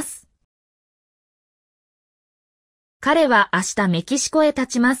立ちます。彼は明日メキシコへ立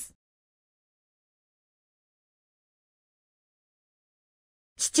ちます。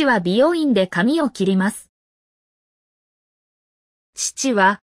父は美容院で髪を切ります。父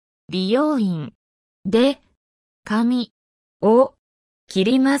は美容院で髪を切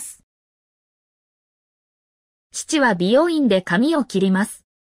ります。父は美容院で髪を切ります。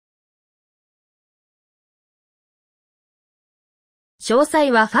詳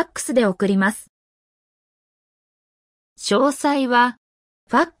細はファックスで送ります。詳細は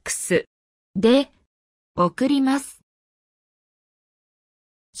ファックスで送ります。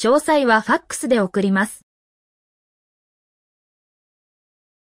詳細はファックスで送ります。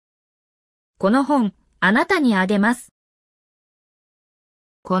この本、あなたにあげます。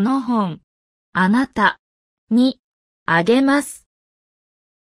この本、あなたにあげます。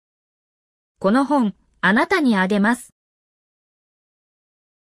この本、あなたにあげます。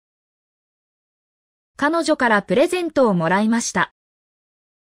彼女からプレゼントをもらいました。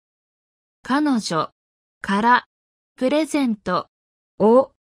彼女からプレゼント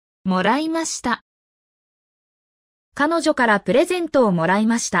をもらいました。彼女からプレゼントをもらい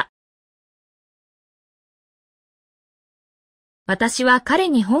ました。私は彼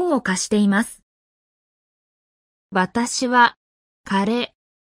に本を貸しています。私は彼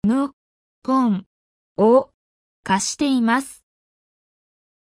の本を貸しています。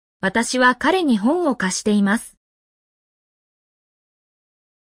私は彼に本を貸しています。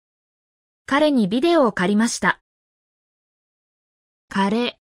彼にビデオを借りました。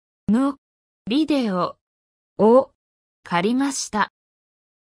彼のビデオを借りました。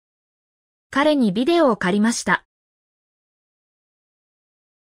彼にビデオを借りました。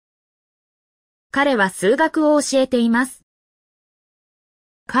彼は数学を教えています。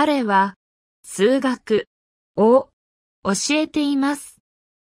彼は数学を教えています。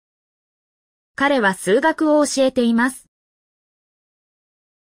彼は数学を教えています。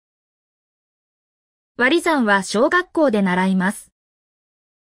割り算は小学校で習います。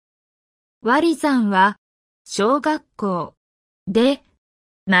割り算は小学校で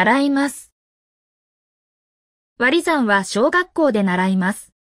習います。割り算は小学校で習いま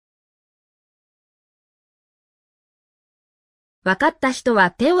す。わかった人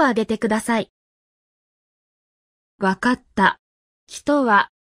は手を挙げてください。わかった人は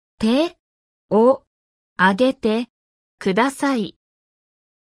手を挙げてください。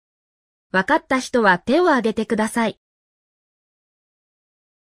わかった人は手を挙げてください。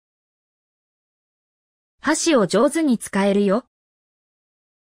箸を上手に使えるよ。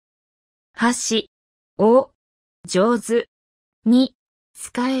箸を上手に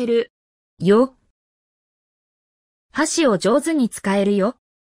使えるよ。箸を上手に使えるよ。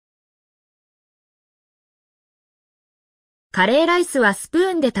カレーライスはスプ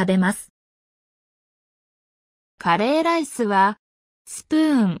ーンで食べます。カレーライスはスプ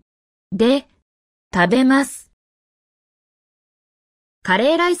ーンで食べます。カ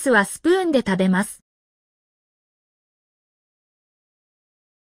レーライスはスプーンで食べます。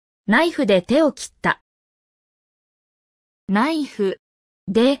ナイフで手を切った。ナイフ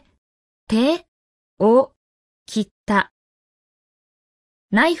で手を切った。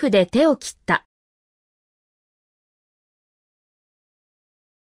ナイフで手を切った。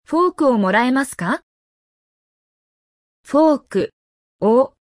フォークをもらえますか？フォーク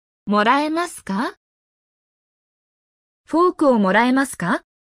をもらえますか？フォークをもらえますか？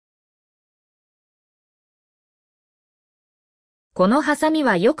このハサミ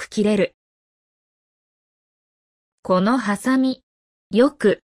はよく切れる。このハサミ、よ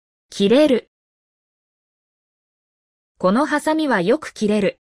く切れる。このハサミはよく切れ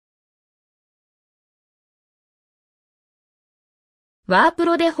る。ワープ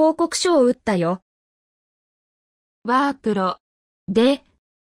ロで報告書を打ったよ。ワープロで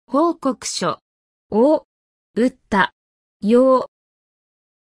報告書を打ったよ。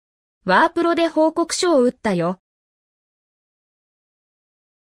ワープロで報告書を打ったよ。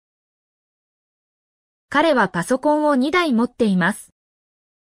彼はパソコンを2台持っています。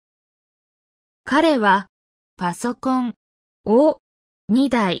彼はパソコンを2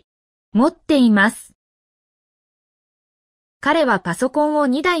台持っています。彼はパソコンを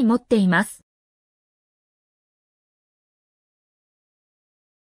2台持っています。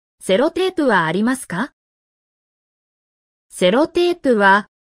セロテープはありますか？セロテープは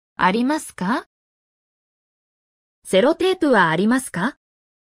ありますか？セロテープはありますか？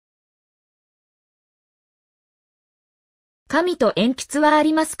紙と鉛筆はあ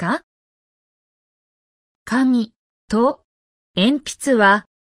りますか？紙と鉛筆は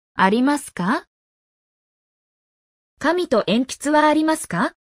ありますか？紙と鉛筆はあります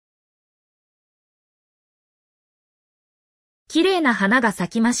か？きれいな花が咲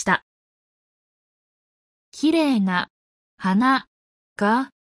きました。きれいな花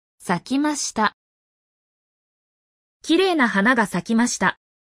が咲きました。きれいな花が咲きました。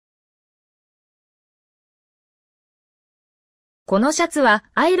このシャツは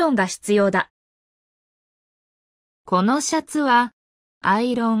アイロンが必要だ。このシャツはア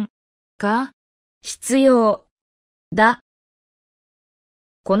イロンが必要だ。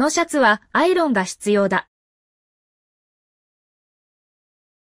このシャツはアイロンが必要だ。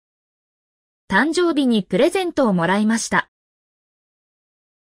誕生日にプレゼントをもらいました。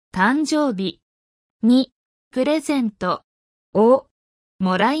誕生日にプレゼントを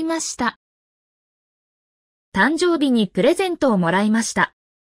もらいました。誕生日にプレゼントをもらいました。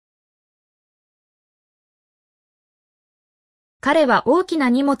彼は大きな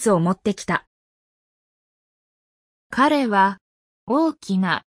荷物を持ってきた。彼は大き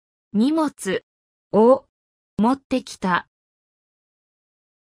な荷物を持ってきた。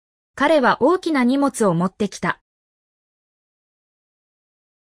彼は大きな荷物を持ってきた。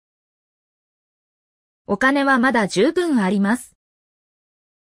お金はまだ十分あります。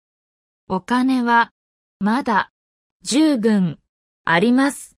お金はまだ十分あり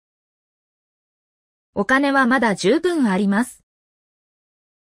ます。お金はまだ十分あります。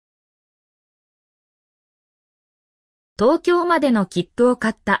東京までの切符を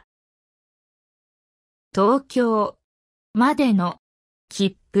買った。東京までの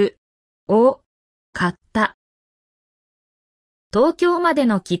切符を買った。東京まで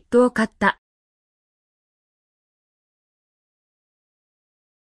の切符を買った。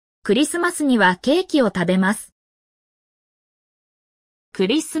クリスマスにはケーキを食べます。ク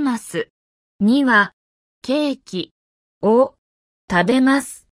リスマスにはケーキを食べま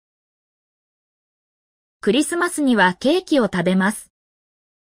す。クリスマスにはケーキを食べます。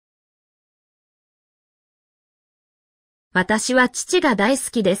私は父が大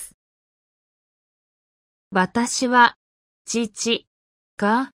好きです。私は父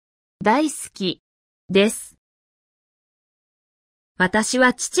が大好きです。私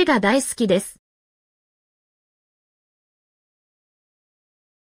は父が大好きです。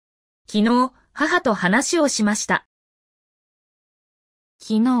昨日、母と話をしました。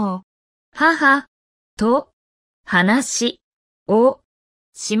昨日、母と話を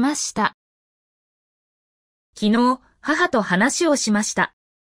しました。昨日、母と話をしました。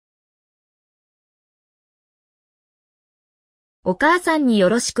お母さんによ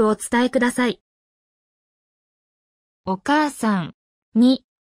ろしくお伝えください。お母さんに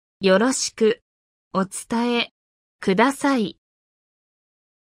よろしくお伝えください。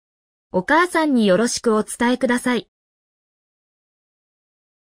お母さんによろしくお伝えください。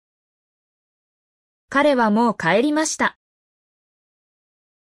彼はもう帰りました。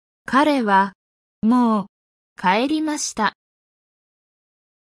彼はもう帰りました。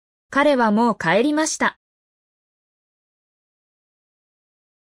彼はもう帰りました。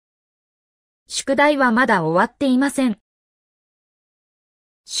宿題はまだ終わっていません。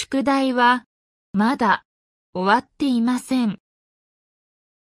宿題はまだ終わっていません。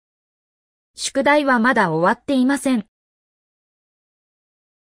宿題はまだ終わっていません。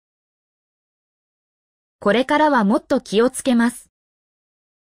これからはもっと気をつけます。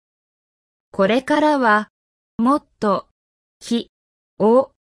これからはもっと気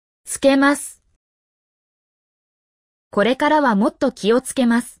をつけます。これからはもっと気をつけ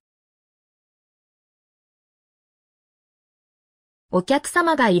ます。お客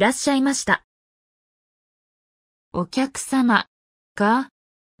様がいらっしゃいました。お客様が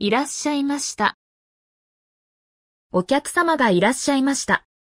いらっしゃいました。お客様がいらっしゃいました。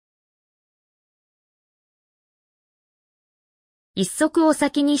一足お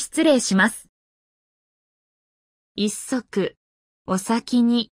先に失礼します。一足お先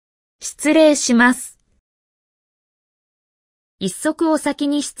に失礼します。一足お先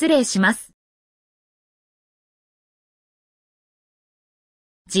に失礼します。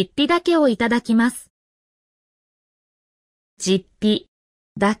実費だけをいただきます。実費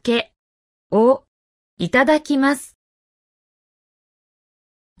だけをいただきます。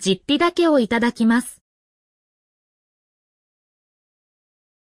実費だけをいただきます。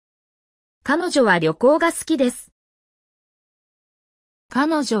彼女は旅行が好きです。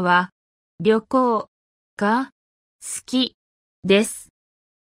彼女は旅行が好きです。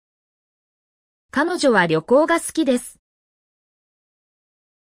彼女は旅行が好きです。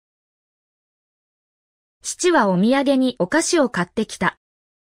父はお土産にお菓子を買ってきた。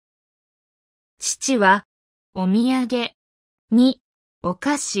父はお土産にお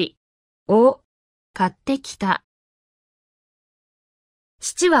菓子を買ってきた。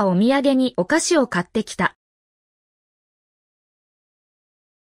父はお土産にお菓子を買ってきた。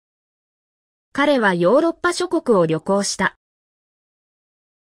彼はヨーロッパ諸国を旅行した。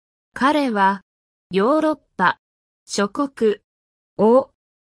彼はヨーロッパ諸国を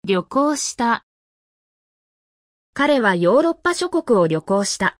旅行した。彼はヨーロッパ諸国を旅行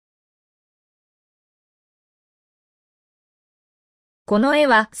した。この絵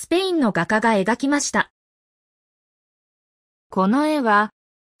はスペインの画家が描きました。この絵は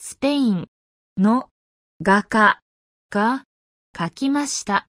スペインの画家が描きまし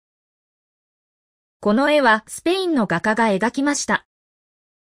た。この絵はスペインの画家が描きました。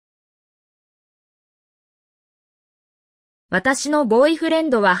私のボーイフレン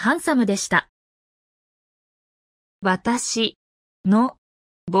ドはハンサムでした。私の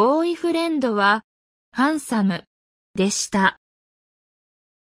ボーイフレンドはハンサムでした。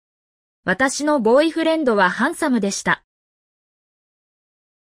私のボーイフレンドはハンサムでした。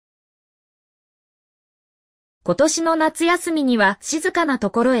今年の夏休みには静かな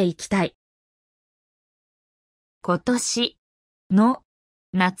ところへ行きたい。今年の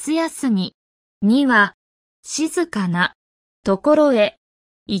夏休みには静かなところへ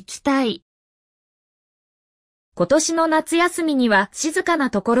行きたい。今年の夏休みには静かな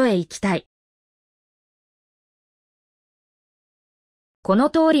ところへ行きたい。こ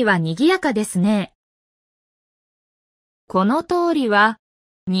の通りは賑やかですね。この通りは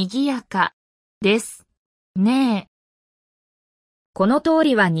賑やかですね。この通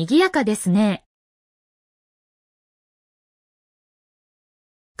りは賑やかですね。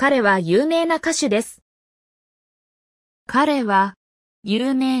彼は有名な歌手です。彼は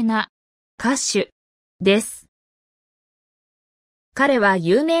有名な歌手です。彼は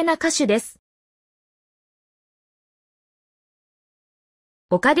有名な歌手です。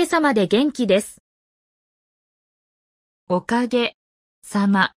おかげさまで元気です。おかげさ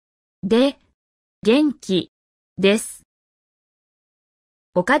まで元気です。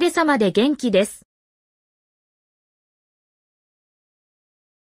おかげさまで元気です。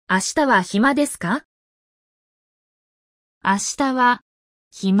明日は暇ですか？明日は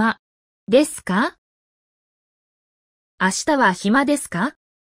暇ですか？明日は暇ですか？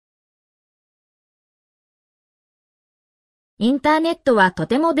インターネットはと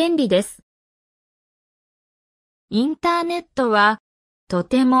ても便利です。インターネットはと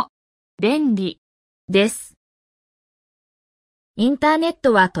ても便利です。インターネッ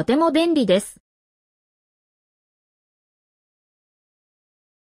トはとても便利です。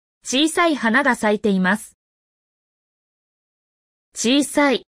小さい花が咲いています。小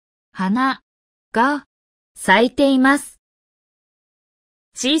さい花が咲いています。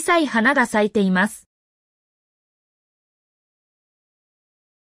小さい花が咲いています。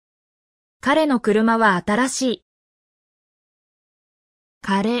彼の車は新しい。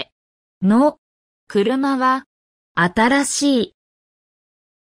彼の車は新しい。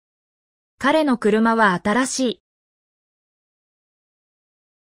彼の車は新しい。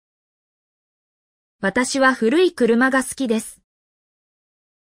私は古い車が好きです。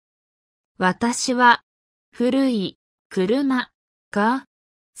私は古い車が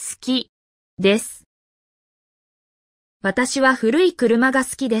好きです。私は古い車が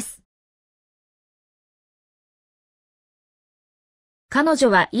好きです。彼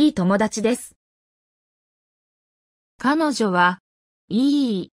女はいい友達です。彼女は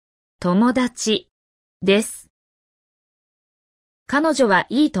いい友達です。彼女は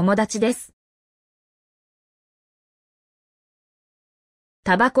いい友達です。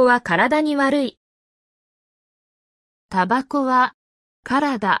タバコは体に悪い。タバコは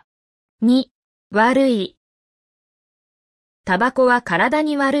体に悪い。タバコは体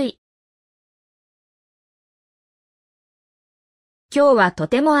に悪い。今日はと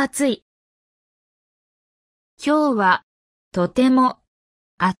ても暑い。今日はとても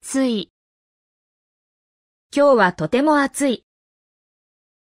暑い。今日はとても暑い。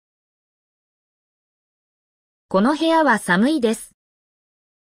この部屋は寒いです。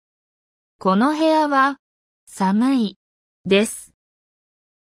この部屋は寒いです。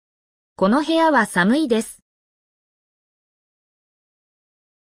この部屋は寒いです。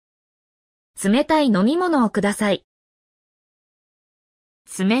冷たい飲み物をください。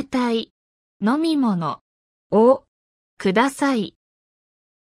冷たい飲み物をください。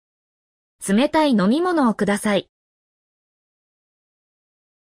冷たい飲み物をください。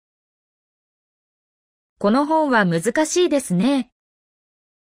この本は難しいですね。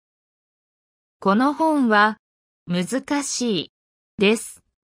この本は難しいです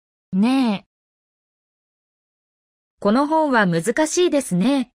ね。この本は難しいです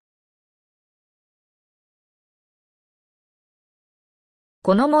ね。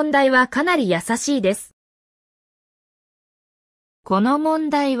この問題はかなり優しいです。この問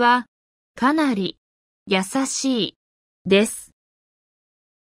題はかなり優しいです。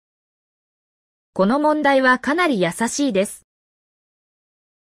この問題はかなり優しいです。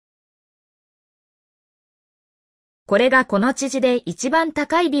これがこの知事で一番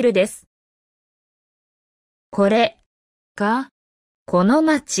高いビルです。これがこの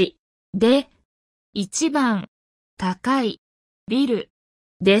町で一番高いビル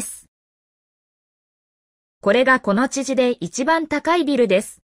です。これがこの知事で一番高いビルで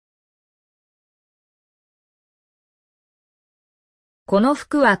す。この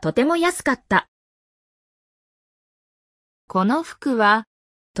服はとても安かった。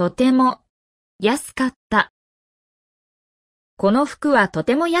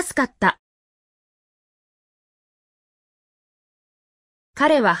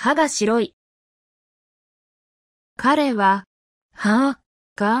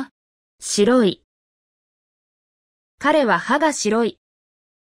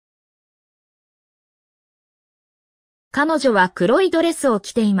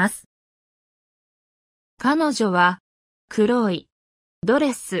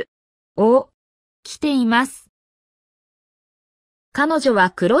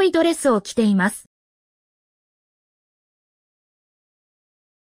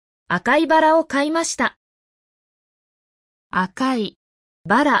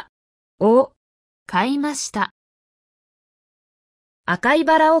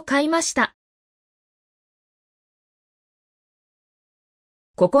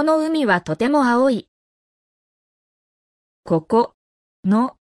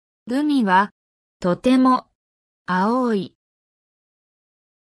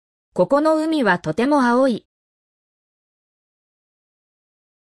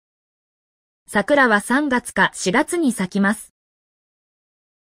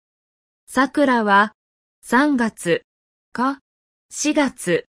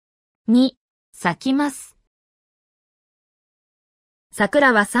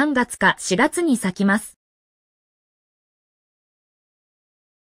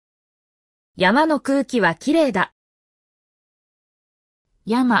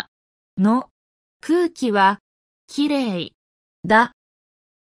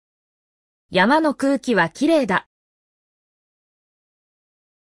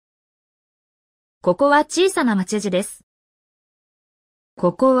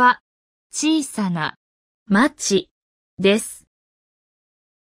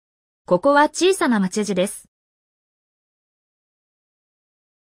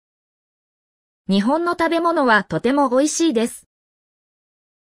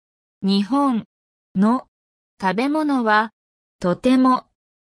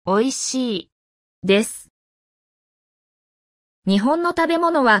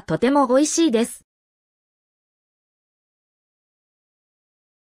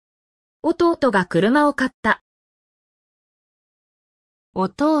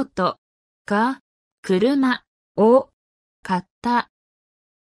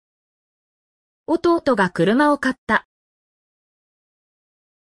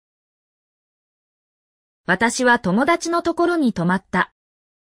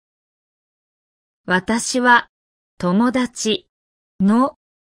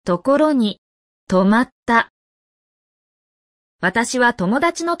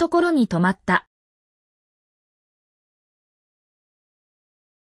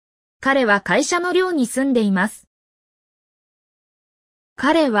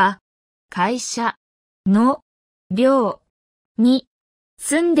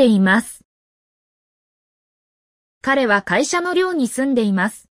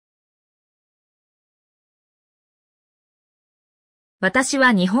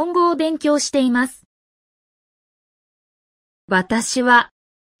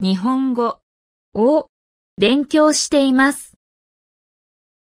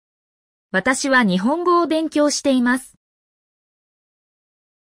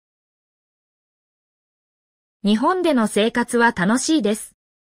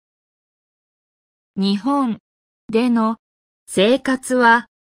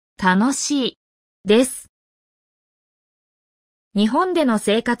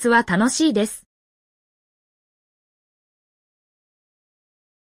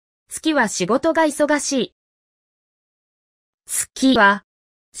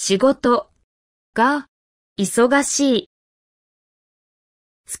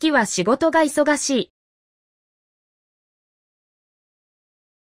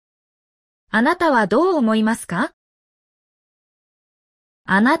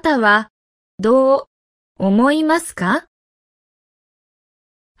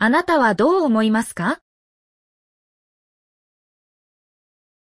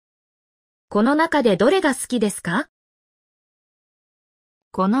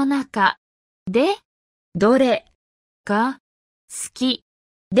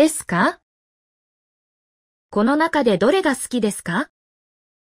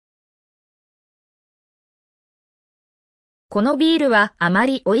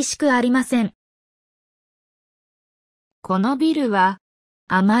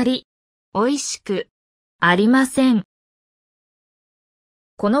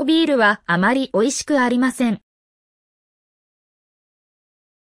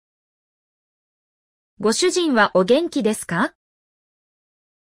ご主人はお元気ですか？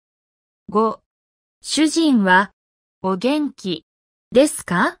ご主人はお元気です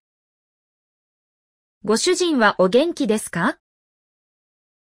か？ご主人はお元気ですか？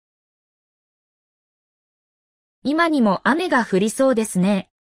今にも雨が降りそうです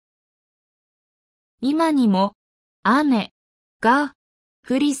ね。今にも雨が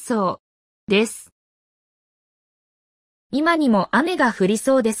降りそうです。今にも雨が降り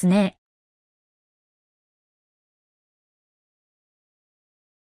そうですね。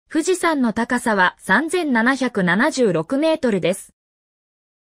富士山の高さは3776メートルです。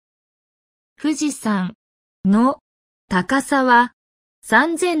富士山の高さは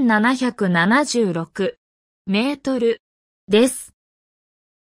3776メートルです。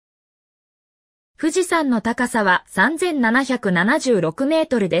富士山の高さは3776メー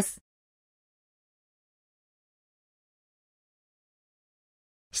トルです。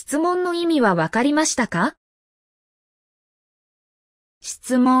質問の意味はわかりましたか？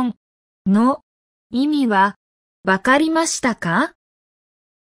質問の意味はわかりましたか？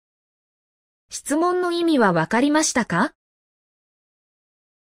質問の意味はわかりましたか？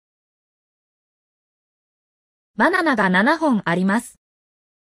バナナが7本あります。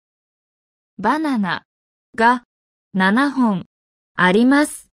バナナが7本ありま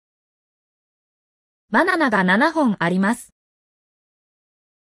す。バナナが7本あります。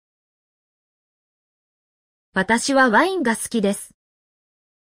私はワインが好きです。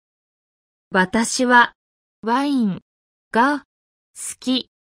私はワインが好き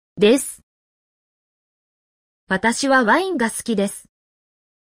です。私はワインが好きです。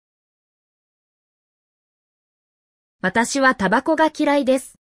私はタバコが嫌いで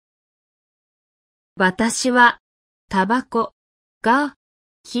す。私はタバコが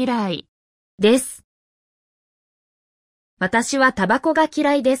嫌いです。私はタバコが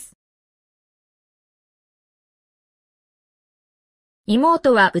嫌いです。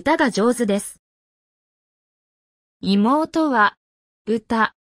妹は歌が上手です。妹は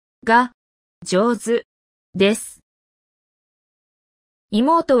歌が上手です。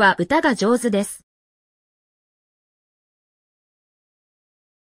妹は歌が上手です。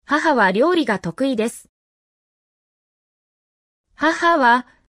母は料理が得意です。母は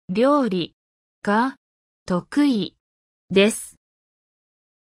料理が得意です。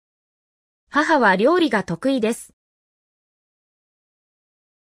母は料理が得意です。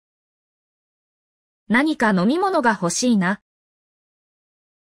何か飲み物が欲しいな。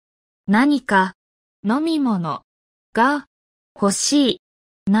何か飲み物が欲し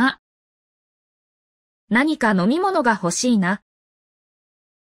いな。何か飲み物が欲しいな。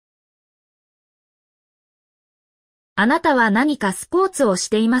あなたは何かスポーツをし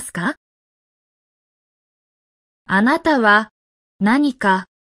ていますか？あなたは何か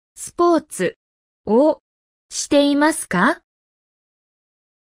スポーツをしていますか？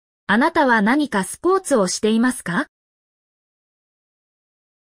あなたは何かスポーツをしていますか？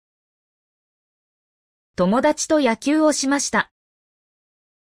友達と野球をしました。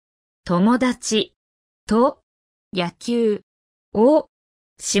友達と野球を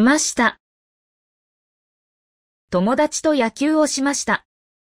しました。友達と野球をしました。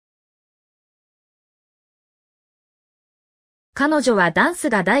彼女はダンス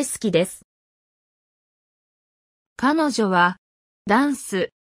が大好きです。彼女はダン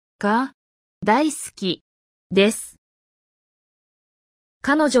スが大好きです。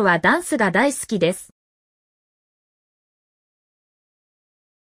彼女はダンスが大好きです。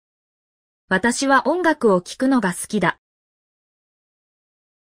私は音楽を聴くのが好きだ。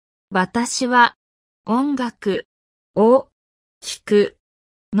私は音楽を聴く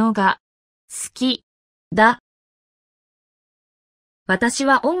のが好きだ。私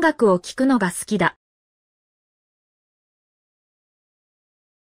は音楽を聴くのが好きだ。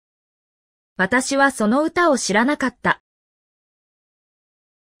私はその歌を知らなかった。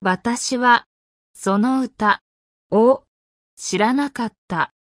私はその歌を知らなかっ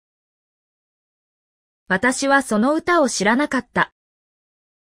た。私はその歌を知らなかった。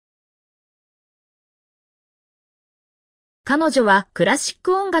彼女はクラシッ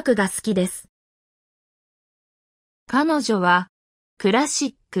ク音楽が好きです。彼女はクラシ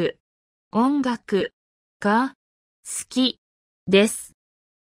ック音楽が好きです。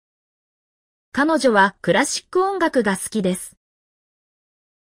彼女はクラシック音楽が好きです。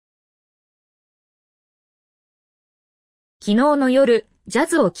昨日の夜、ジャ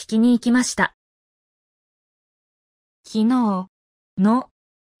ズを聴きに行きました。昨日の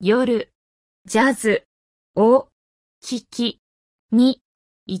夜、ジャズを聴きに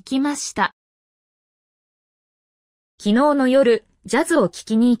行きました。昨日の夜、ジャズを聴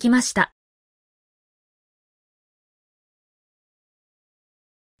きに行きました。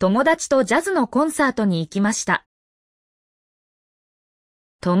友達とジャズのコンサートに行きました。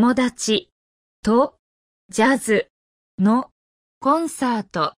友達とジャズのコンサー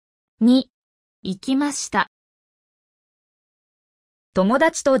トに行きました。友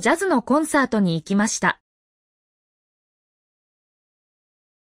達とジャズのコンサートに行きました。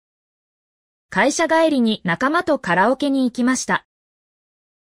会社帰りに仲間とカラオケに行きました。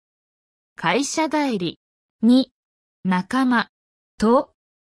会社帰りに仲間と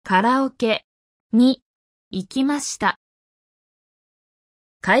カラオケに行きました。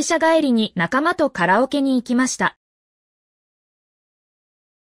会社帰りに仲間とカラオケに行きました。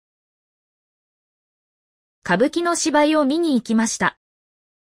歌舞伎の芝居を見に行きました。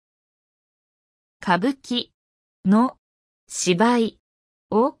歌舞伎の芝居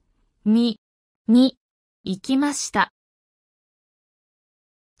を見に行きました。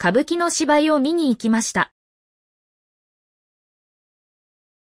歌舞伎の芝居を見に行きました。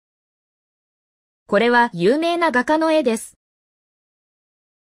これは有名な画家の絵です。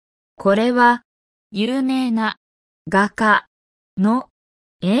これは有名な画家の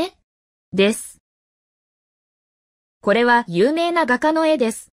絵です。これは有名な画家の絵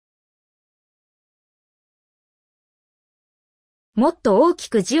です。もっと大き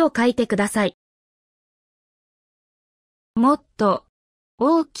く字を書いてください。もっと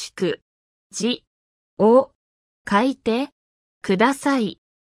大きく字を書いてください。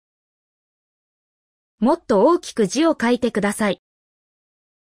もっと大きく字を書いてください。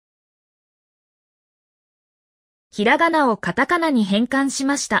ひらがなをカタカナに変換し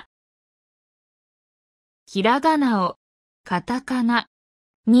ました。ひらがなをカタカナ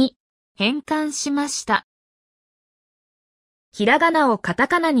に変換しました。ひらがなをカタ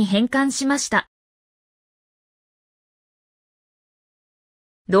カナに変換しました。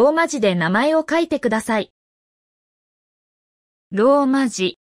ローマ字で名前を書いてください。ローマ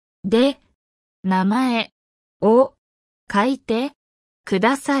字で名前を書いてく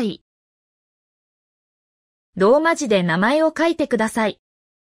ださい。ローマ字で名前を書いてください。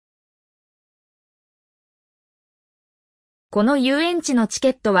この遊園地のチケ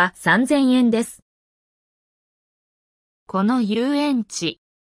ットは3000円です。この遊園地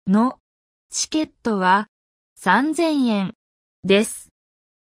のチケットは3000円です。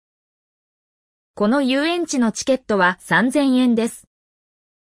この遊園地のチケットは3000円です。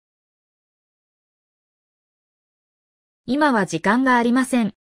今は時間がありませ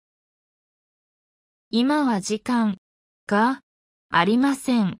ん。今は時間がありま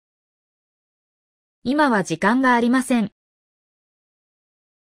せん。今は時間がありません。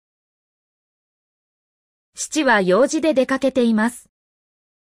父は用事で出かけています。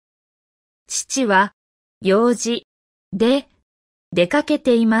父は用事で出かけ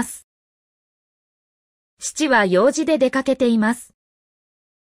ています。父は用事で出かけています。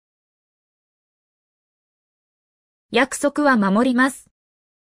約束は守ります。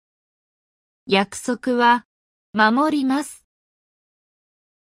約束は守ります。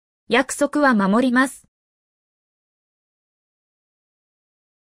約束は守ります。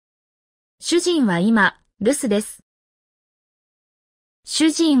主人は今、留守です。主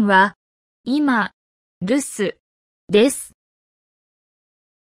人は今、留守です。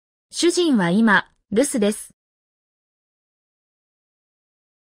主人は今、留守です。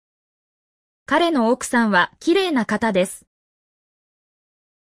彼の奥さんは綺麗な方です。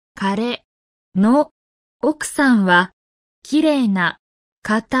彼の奥さんは綺麗な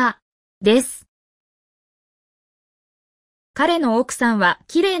方です。彼の奥さんは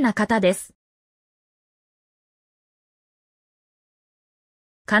綺麗な方です。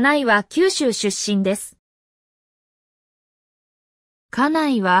家内は九州出身です。家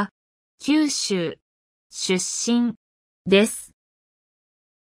内は九州出身です。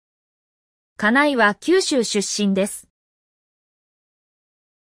家内は九州出身です。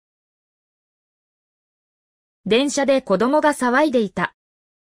電車で子供が騒いでいた。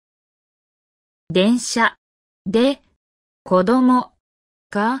電車で子供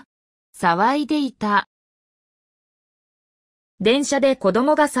が騒いでいた。電車で子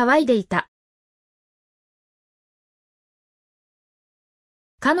供が騒いでいた。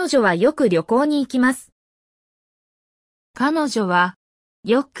彼女はよく旅行に行きます。彼女は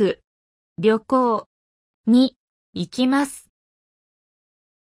よく旅行に行きます。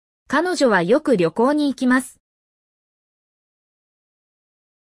彼女はよく旅行に行きます。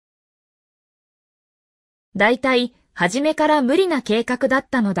だいたい、初めから無理な計画だっ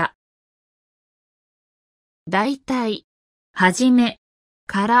たのだ。だいたい、初め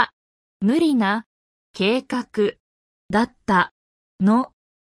から無理な計画だったの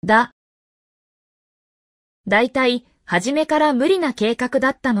だ。だいたい、初めから無理な計画だ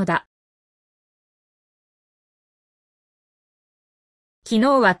ったのだ。昨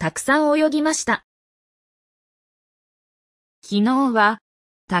日はたくさん泳ぎました。昨日は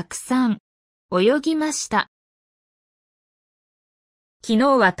たくさん泳ぎました。昨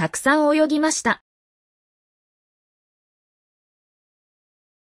日はたくさん泳ぎました。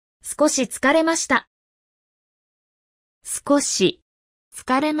少し疲れました。少し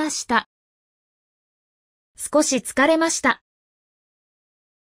疲れました。少し疲れました。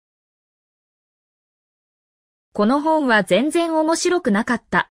この本は全然面白くなかっ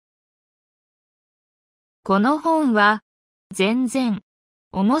た。この本は全然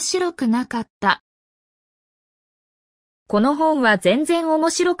面白くなかった。この本は全然面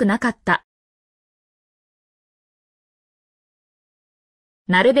白くなかった。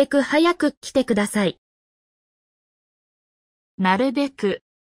なるべく早く来てください。なるべく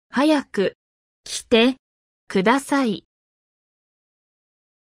早く来てください。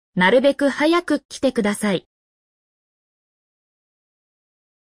なるべく早く来てください。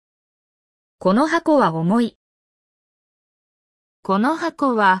この箱は重い。この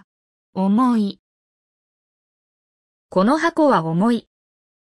箱は重い。この箱は重い。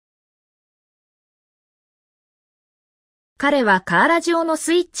彼はカーラジオの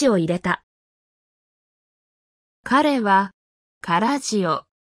スイッチを入れた。彼はカラジオ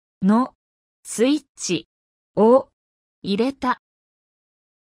のスイッチを入れた。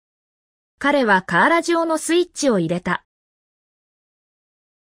彼はカーラジオのスイッチを入れた。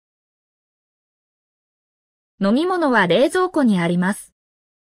飲み物は冷蔵庫にあります。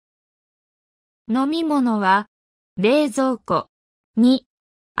飲み物は冷蔵庫に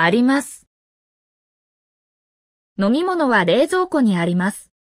あります。飲み物は冷蔵庫にありま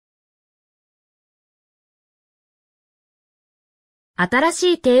す。新し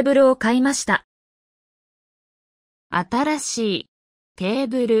いテーブルを買いました。新しいテー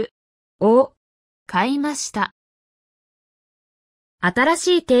ブルを買いました。新し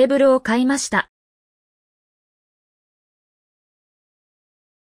いテーブルを買いました。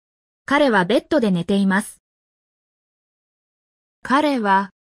彼はベッドで寝ています。彼は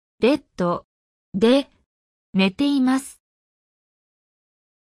ベッドで寝ています。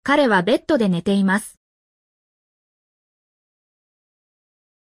彼はベッドで寝ています。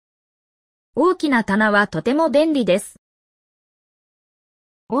大きな棚はとても便利です。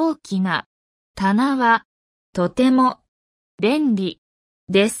大きな棚はとても便利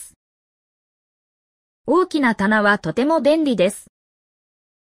です。大きな棚はとても便利です。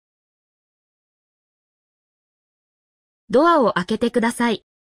ドアを開けてください。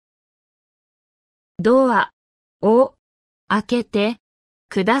ドアを開けて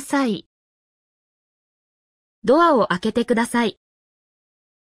ください。ドアを開けてください。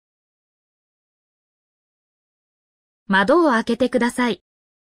窓を開けてください。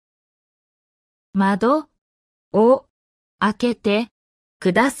窓を開けて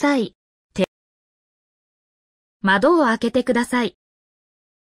ください。窓を開けてください。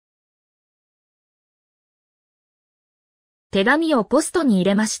手紙をポストに入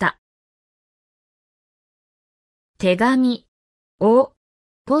れました。手紙を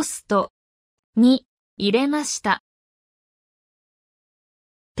ポストに入れました。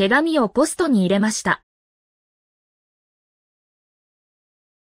手紙をポストに入れました。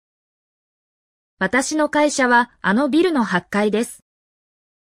私の会社はあのビルの8階です。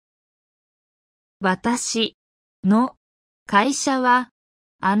私の会社は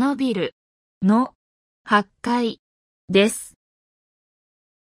あのビルの8階です。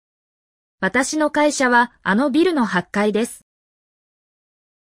私の会社はあのビルの8階です。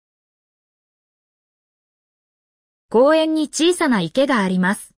公園に小さな池があり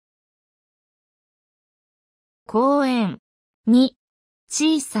ます。公園に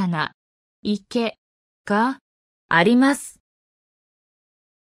小さな池があります。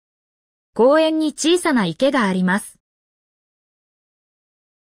公園に小さな池があります。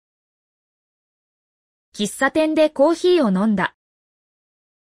喫茶店でコーヒーを飲んだ。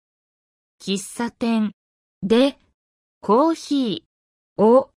喫茶店でコーヒー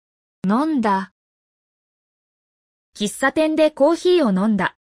を飲んだ。喫茶店でコーヒーを飲ん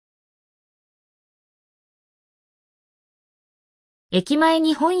だ。駅前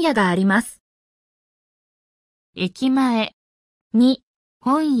に本屋があります。駅前に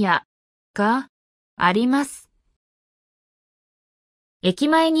本屋があります。駅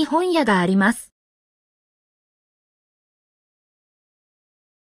前に本屋があります。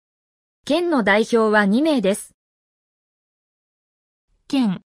県の代表は2名です。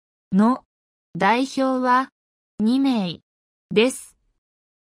県の代表は2名です。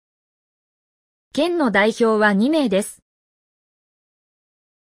県の代表は2名です。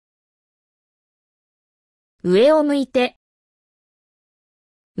上を向いて。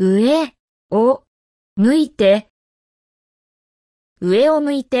上を向いて。上を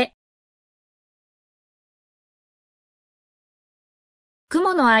向いて。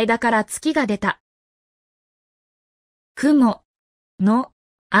雲の間から月が出た。雲の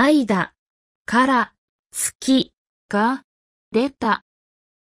間から月が出た。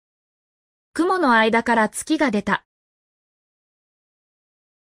雲の間から月が出た。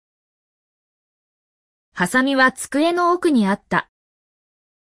ハサミは机の奥にあった。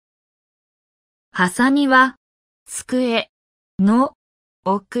ハサミは机の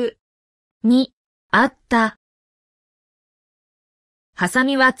奥にあった。ハサ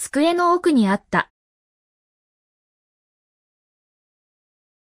ミは机の奥にあった。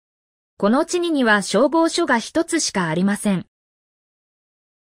この地には消防署が一つしかありません。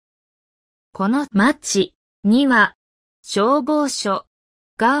この町には消防署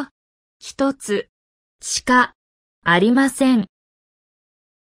が一つしかありません。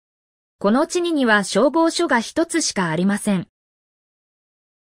この地には消防署が一つしかありません。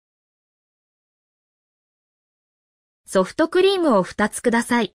ソフトクリームを2つくだ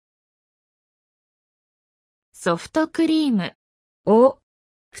さい。ソフトクリームを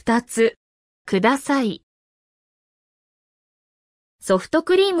2つください。ソフト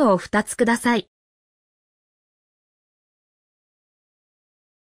クリームを2つください。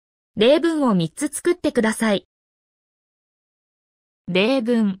例文を3つ作ってください。例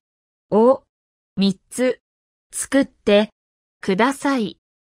文を3つ作ってください。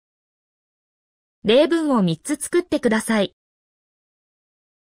例文を3つ作ってください。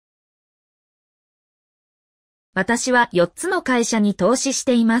私は4つの会社に投資し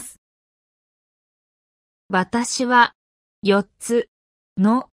ています。私は4つ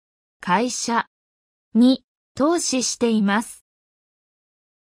の会社に投資しています。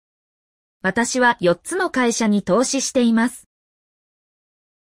私は4つの会社に投資しています。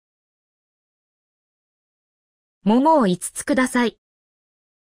桃を5つください。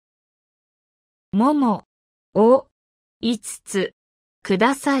桃を5つく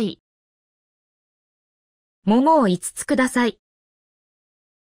ださい。桃を5つください。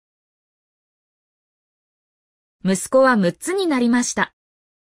息子は6つになりました。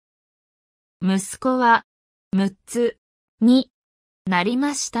息子は6つになり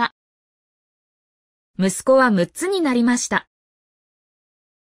ました。息子は6つになりました。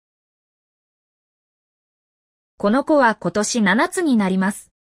この子は今年7つになりま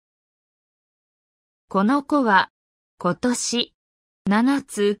す。この子は今年7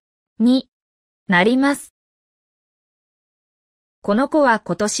つになります。この子は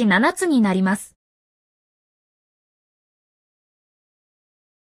今年7つになります。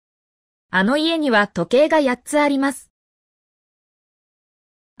あの家には時計が8つあります。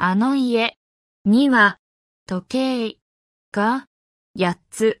あの家には時計が8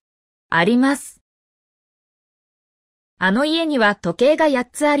つあります。あの家には時計が8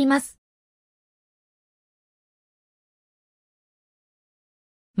つあります。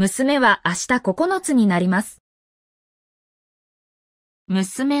娘は明日9つになります。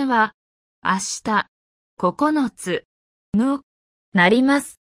娘は明日9つのなりま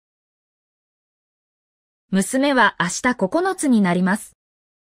す。娘は明日9つになります。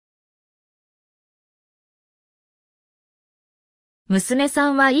娘さ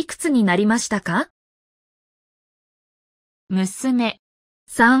んはいくつになりましたか？娘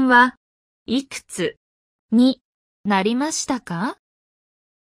さんはいくつになりましたか？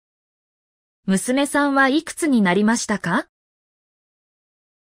娘さんはいくつになりましたか？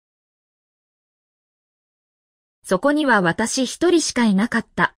そこには私一人しかいなかっ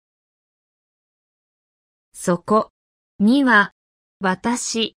た。そこには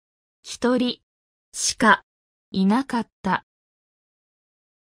私一人しかいなかった。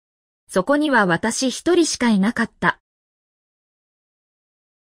そこには私一人しかいなかった。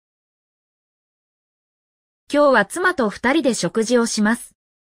今日は妻と2人で食事をします。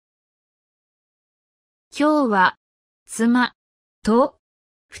今日は妻と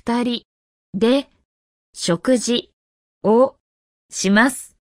2人で食事をしま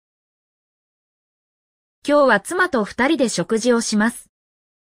す。今日は妻と2人で食事をします。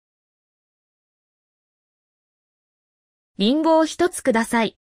リンゴを1つくださ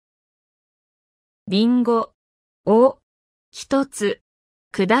い。リンゴを1つ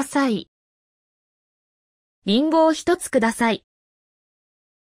ください。リンゴを1つください。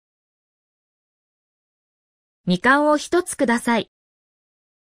みかんを1つください。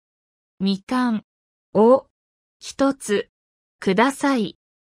みかんを1つください。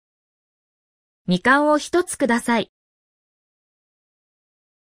みかんを1つください。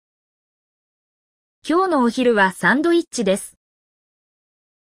今日のお昼はサンドイッチです。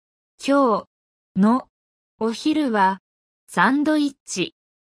今日のお昼はサンドイッチ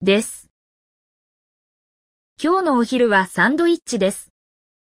です。今日のお昼はサンドイッチです。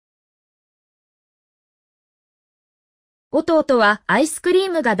弟はアイスクリ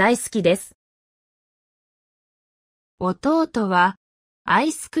ームが大好きです。弟はア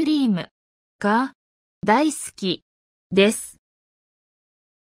イスクリームが大好きです。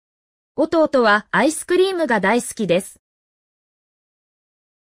弟はアイスクリームが大好きです。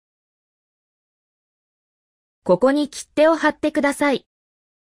ここに切手を貼ってください。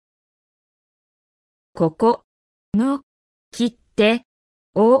ここの切手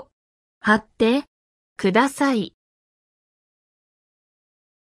を貼ってください。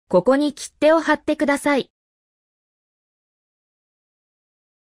ここに切手を貼ってください。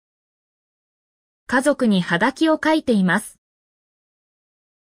家族にはがきを書いています。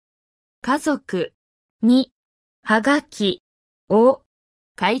家族にはがきを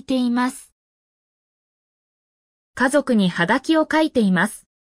書いています。家族にはがきを書いています。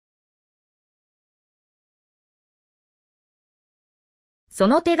そ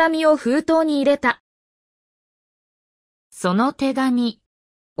の手紙を封筒に入れた。その手紙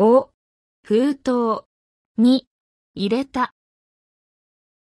を封筒に入れた。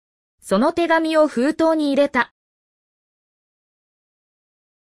その手紙を封筒に入れた。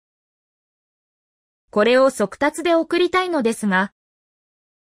これを速達で送りたいのですが、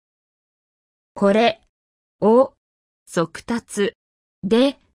これを速達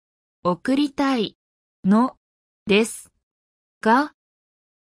で送りたいのですが、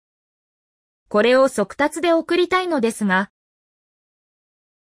これを速達で送りたいのですが、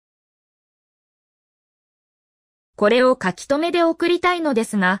これを書き留めで送りたいので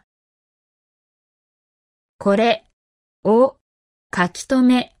すが、これを書き留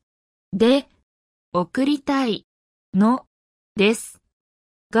めで送りたいのです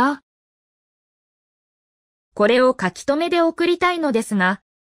が、これを書き留めで送りたいのですが、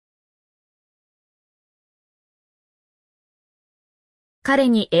彼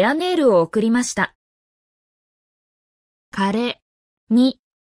にエアメールを送りました。彼に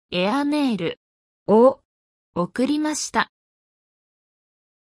エアメールを送りました。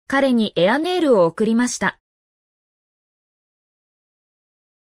彼にエアメールを送りました。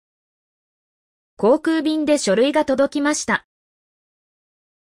航空便で書類が届きました。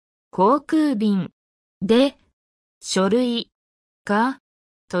航空便で書類が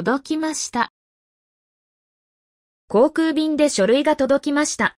届きました。航空便で書類が届きま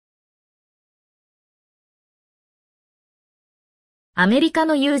した。アメリカ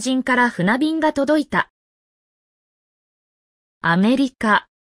の友人から船便が届いた。アメリカ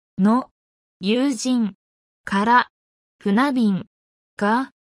の友人から船便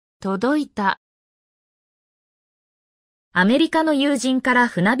が届いた。アメリカの友人から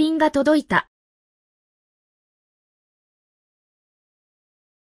船便が届いた。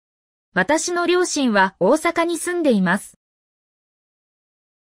私の両親は大阪に住んでいます。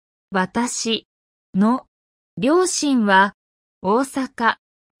私の両親は大阪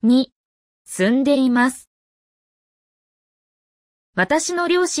に住んでいます。私の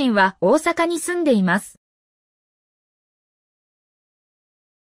両親は大阪に住んでいます。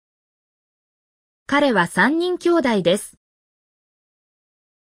彼は3人兄弟です。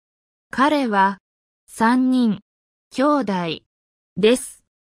彼は3人兄弟です。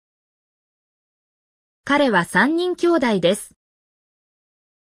彼は3人兄弟です。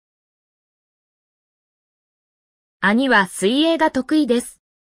兄は水泳が得意です。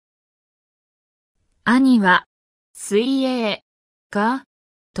兄は水泳が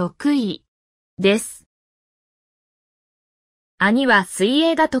得意です。兄は水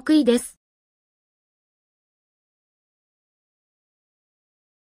泳が得意です。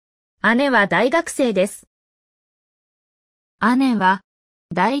姉は大学生です。姉は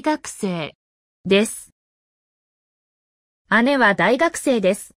大学生です。姉は大学生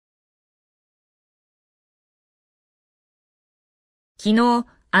です。昨日、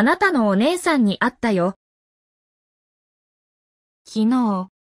あなたのお姉さんに会ったよ。昨日、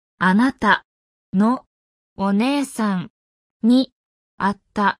あなたのお姉さんに会っ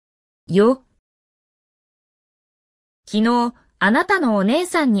たよ。昨日、あなたのお姉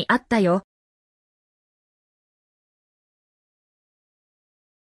さんに会ったよ。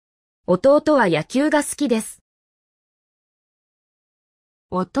弟は野球が好きです。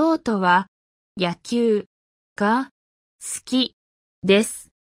弟は野球が好きで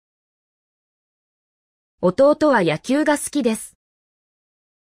す。弟は野球が好きです。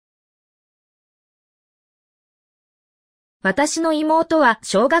私の妹は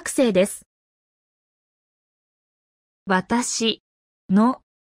小学生です。私の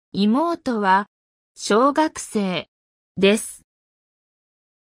妹は小学生です。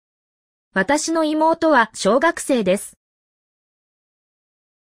私の妹は小学生です。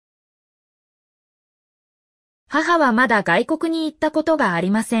母はまだ外国に行ったことがあ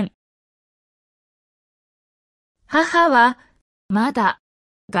りません。母はまだ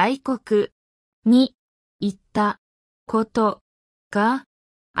外国に行ったことが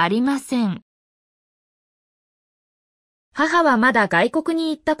ありません。母はまだ外国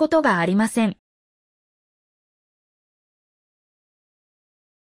に行ったことがありません。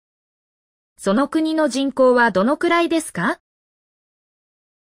その国の人口はどのくらいですか？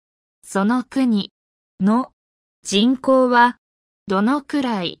その国の人口はどのく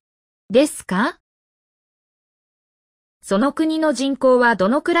らいですか？その国の人口はど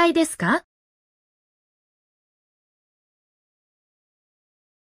のくらいですか？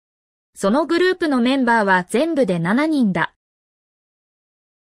そのグループのメンバーは全部で7人だ。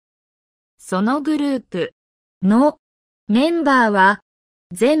そのグループのメンバーは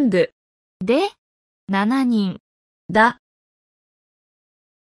全部で7人だ。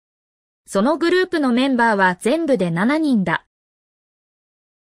そのグループのメンバーは全部で7人だ。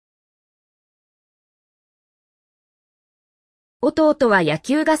弟は野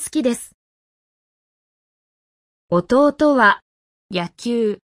球が好きです。弟は野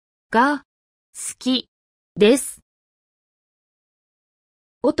球が好きです。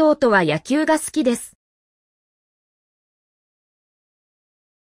弟は野球が好きです。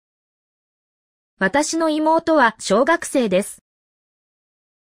私の妹は小学生です。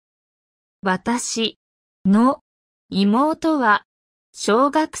私の妹は小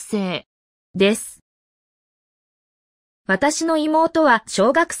学生です。私の妹は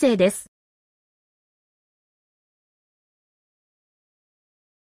小学生です。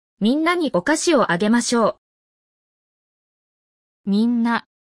みんなにお菓子をあげましょう。みんな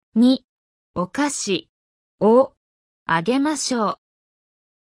にお菓子をあげましょう。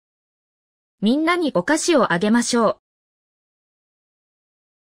みんなにお菓子をあげましょう。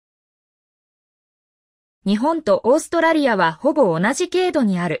日本とオーストラリアはほぼ同じ経度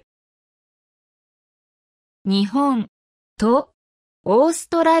にある。日本とオース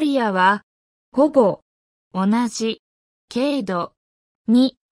トラリアはほぼ同じ経度に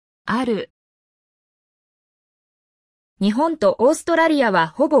ある。日本とオーストラリアは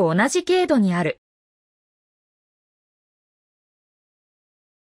ほぼ同じ経度にある。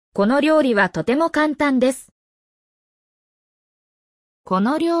この料理はとても簡単です。こ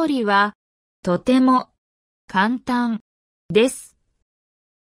の料理はとても簡単です。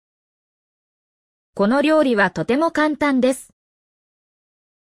この料理はとても簡単です。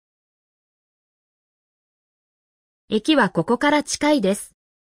駅はここから近いです。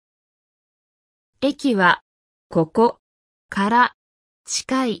駅はここから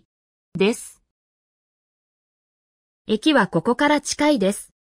近いです。駅はここから近いで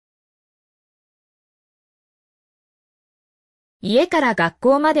す。家から学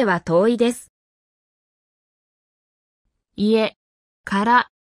校までは遠いです。家から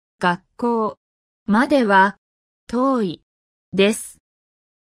学校までは遠いです。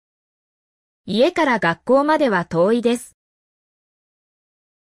家から学校までは遠いです。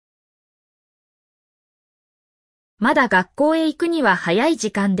まだ学校へ行くには早い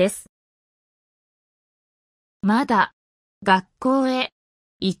時間です。まだ学校へ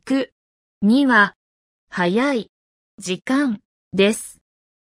行くには早い時間です。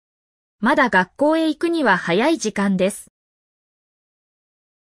まだ学校へ行くには早い時間です。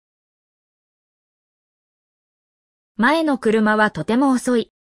前の車はとても遅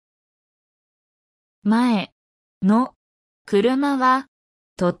い。前の車は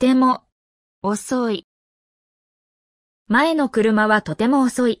とても遅い。前の車はとても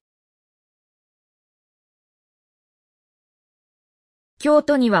遅い。京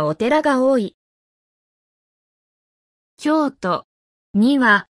都にはお寺が多い。京都に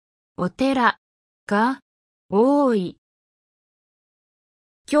はお寺が多い。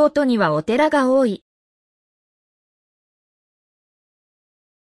京都にはお寺が多い。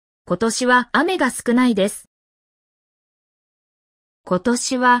今年は雨が少ないです。今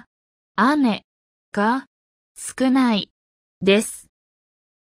年は雨が少ないです。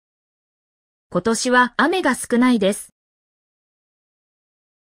今年は雨が少ないです。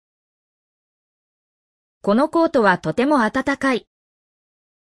このコートはとても暖かい。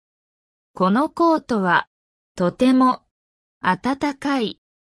このコートはとても暖かい。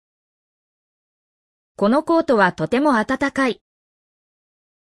このコートはとても暖かい。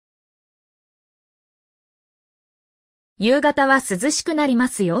夕方は涼しくなりま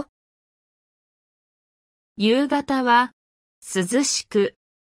すよ。夕方は涼しく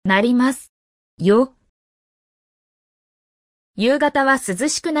なりますよ。夕方は涼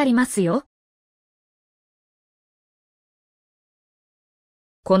しくなりますよ。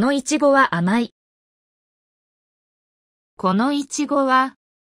このいちごは甘い。このいちごは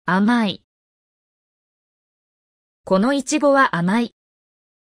甘い。このいちごは甘い。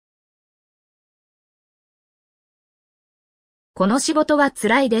この仕事は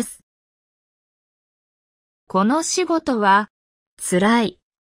辛いです。この仕事は辛い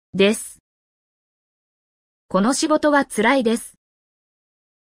です。この仕事は辛いです。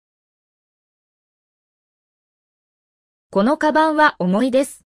このカバンは重いで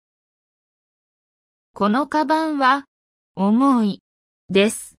す。このカバンは重いで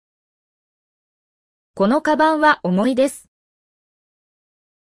す。このカバンは重いです。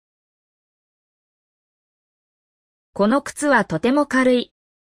この靴はとても軽い。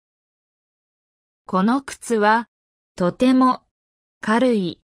この靴はとても軽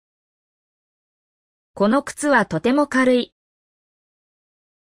い。この靴はとても軽い。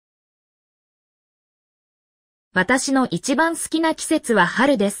私の一番好きな季節は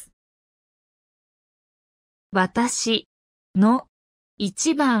春です。私の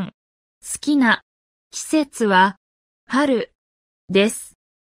一番好きな季節は春です。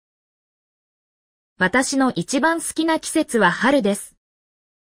私の一番好きな季節は春です。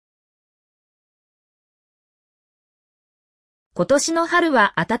今年の春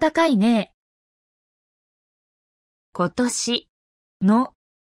は暖かいね。今年の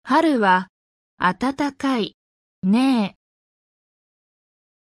春は暖かいねえ。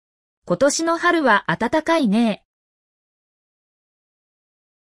今年の春は暖かいねえ。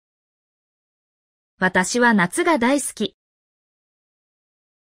私は夏が大好き。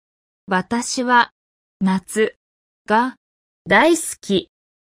私は夏が大好き。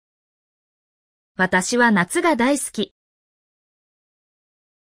私は夏が大好き。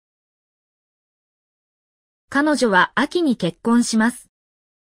彼女は秋に結婚します。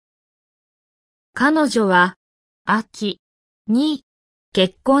彼女は秋に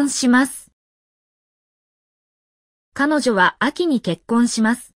結婚します。彼女は秋に結婚し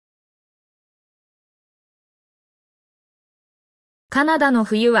ます。カナダの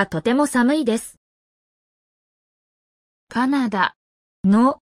冬はとても寒いです。カナダ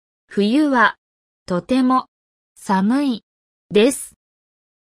の冬はとても寒いです。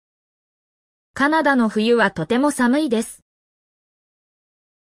カナダの冬はとても寒いです。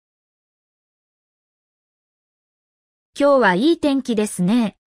今日はいい天気です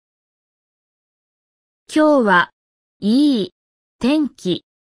ね。今日はいい天気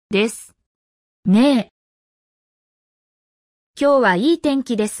ですね。今日はいい天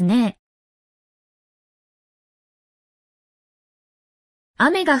気ですね。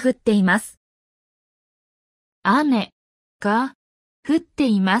雨が降っています。雨が降って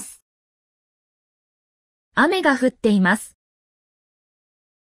います。雨が降っています。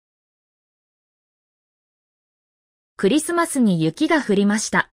クリスマスに雪が降りまし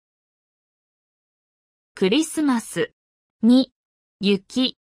た。クリスマスに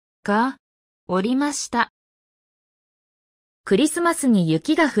雪が降りました。クリスマスに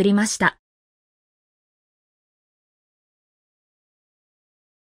雪が降りました。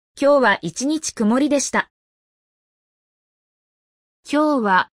今日は一日曇りでした。今日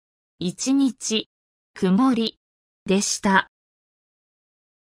は一日曇りでした。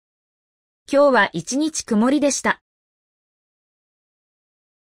今日は一日曇りでした。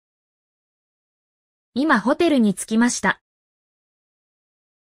今ホテルに着きました。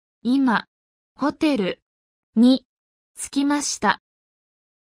今ホテルに着きました。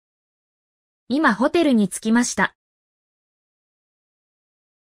今ホテルに着きました。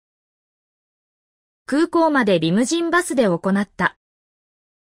空港までリムジンバスで行った。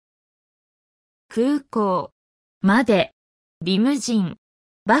空港までリムジン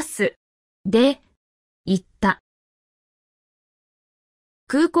バスで行った。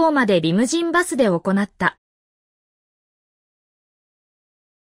空港までリムジンバスで行った。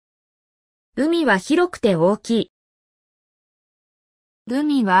海は広くて大きい。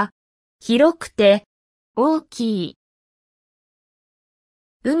海は広くて大きい。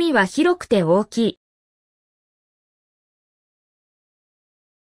海は広くて大きい。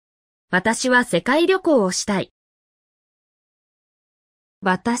私は世界旅行をしたい。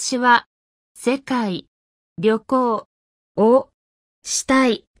私は世界旅行をした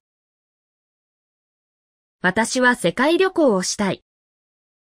い。私は世界旅行をしたい。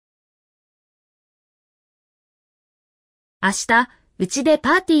明日、うちで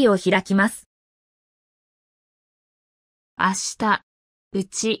パーティーを開きます。明日、う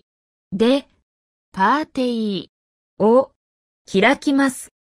ちでパーティーを開きます。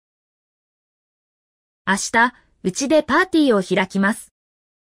明日、うちでパーティーを開きます。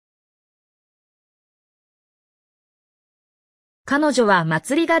彼女は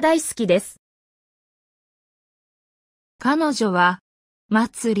祭りが大好きです。彼女は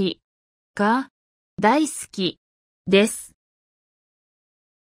祭りが大好きです。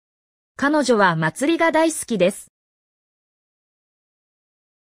彼女は祭りが大好きです。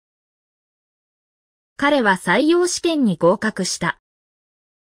彼は採用試験に合格した。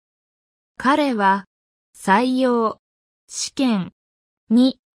彼は採用試験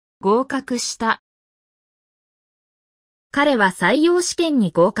に合格した。彼は採用試験に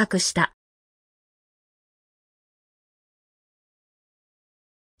合格した。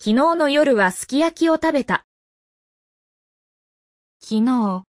昨日の夜はすき焼きを食べた。昨日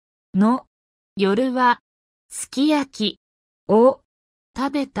の夜はすき焼きを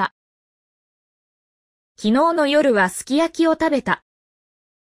食べた。昨日の夜はすき焼きを食べた。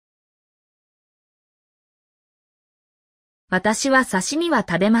私は刺身は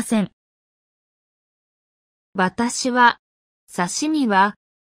食べません。私は刺身は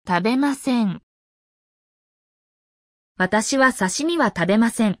食べません。私は刺身は食べま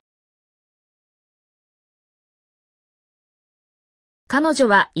せん。彼女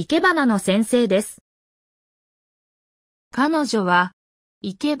は生け花の先生です。彼女は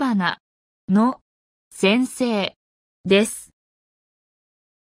生け花の先生です。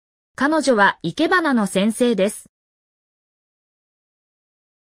彼女は生け花の先生です。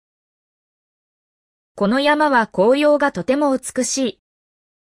この山は紅葉がとても美しい。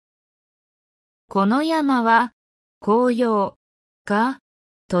この山は紅葉が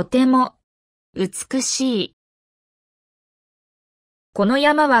とても美しい。この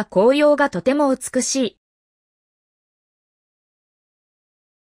山は紅葉がとても美しい。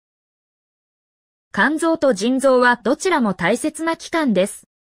肝臓と腎臓はどちらも大切な器官です。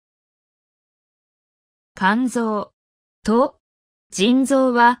肝臓と腎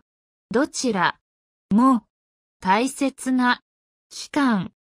臓はどちらも大切な器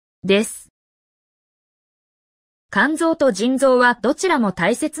官です。肝臓と腎臓はどちらも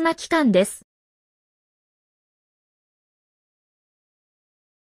大切な器官です。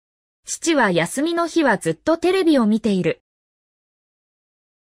父は休みの日はずっとテレビを見ている。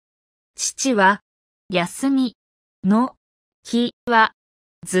父は休みの日は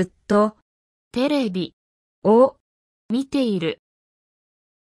ずっとテレビを見ている。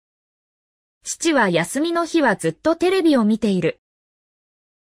父は休みの日はずっとテレビを見ている。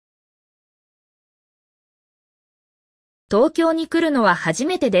東京に来るのは初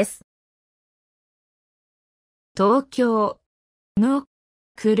めてです。東京の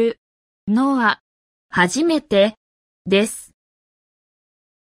来るのは初めてです。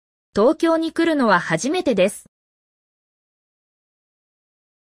東京に来るのは初めてです。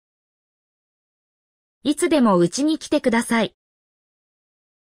いつでもうちに来てください。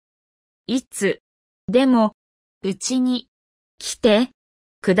いつでもうちに来て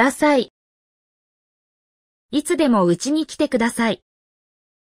ください。いつでもうちに来てください。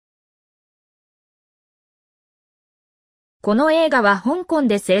この映画は香港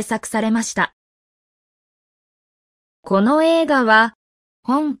で制作されました。この映画は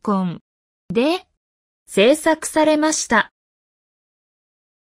香港で制作されました。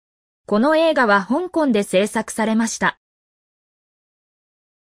この映画は香港で制作されました。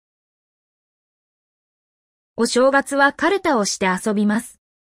お正月はカルタをして遊びます。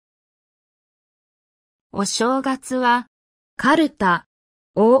お正月はカルタ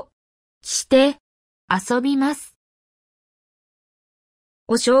をして遊びます。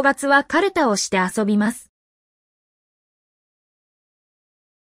お正月はカルタをして遊びます。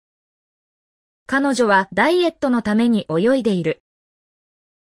彼女はダイエットのために泳いでいる。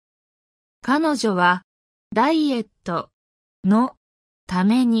彼女はダイエットのた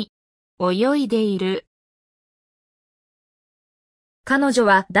めに泳いでいる。彼女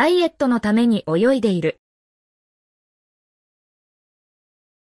はダイエットのために泳いでいる。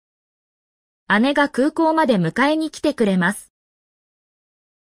姉が空港まで迎えに来てくれます。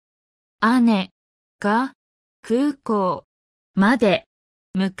姉が空港まで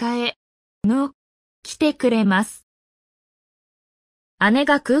迎えの来てくれます。姉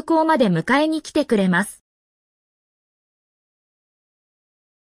が空港まで迎えに来てくれます。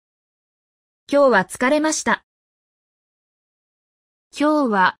今日は疲れました。今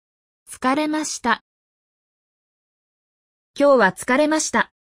日は疲れました。今日は疲れまし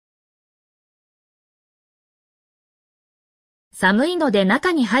た。寒いので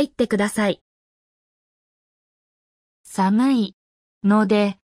中に入ってください。寒いの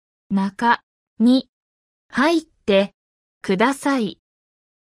で中に入ってください。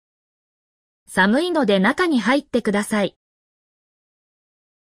寒いので中に入ってください。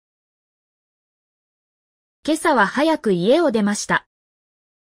今朝は早く家を出ました。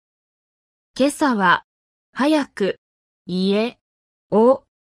今朝は早く家を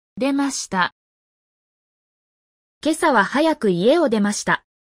出ました。今朝は早く家を出ました。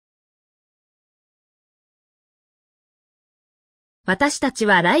私たち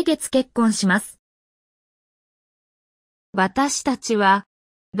は来月結婚します。私たちは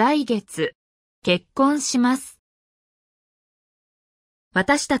来月結婚します。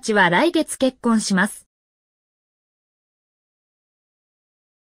私たちは来月結婚します。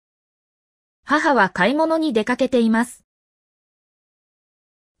母は買い物に出かけています。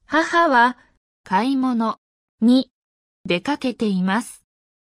母は買い物に出かけています。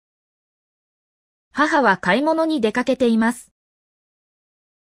母は買い物に出かけています。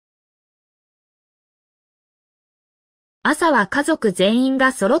朝は家族全員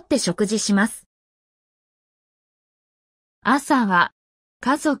が揃って食事します。朝は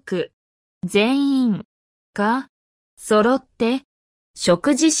家族全員が揃って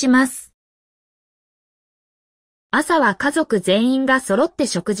食事します。朝は家族全員が揃って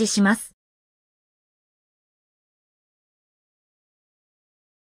食事します。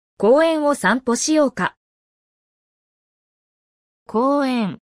公園を散歩しようか。公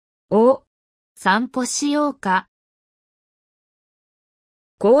園を散歩しようか。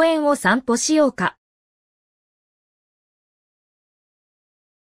公園を散歩しようか。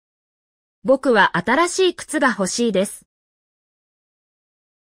僕は新しい靴が欲しいです。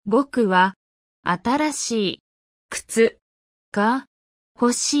僕は新しい靴が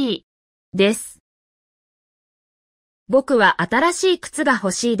欲しいです。僕は新しい靴が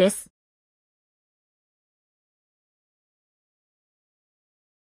欲しいです。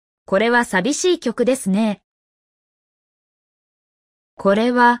これは寂しい曲ですね。こ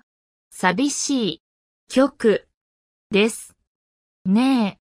れは寂しい曲です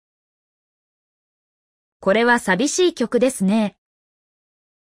ね。これは寂しい曲ですね。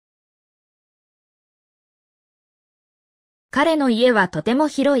彼の家はとても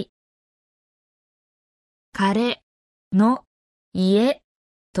広い。彼の家、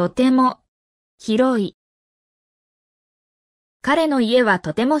とても広い。彼の家は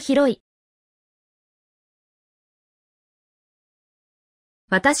とても広い。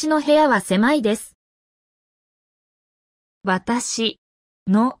私の部屋は狭いです。私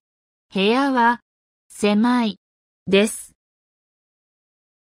の部屋は狭いです。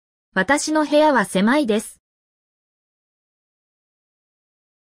私の部屋は狭いです。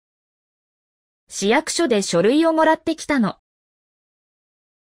市役所で書類をもらってきたの。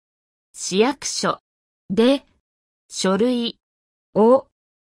市役所で書類を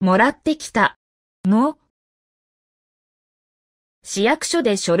もらってきたの。市役所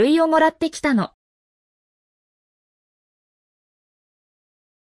で書類をもらってきたの。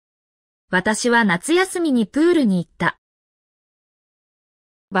私は夏休みにプールに行った。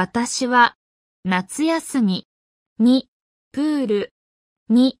私は夏休みにプール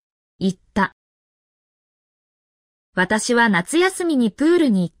に行った。私は夏休みにプール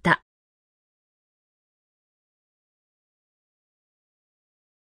に行った。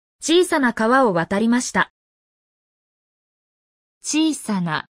小さな川を渡りました。小さ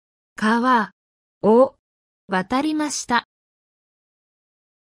な川を渡りました。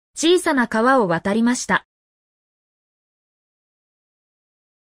小さな川を渡りました。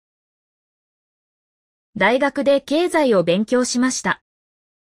大学で経済を勉強しました。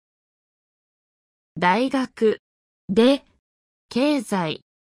大学で経済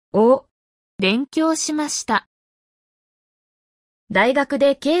を勉強しました。大学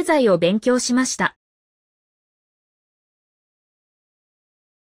で経済を勉強しました。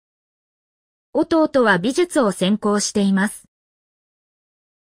弟は美術を専攻しています。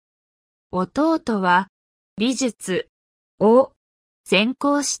弟は美術を専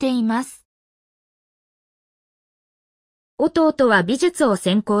攻しています。弟は美術を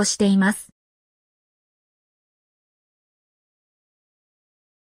専攻しています。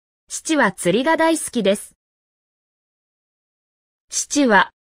父は釣りが大好きです。父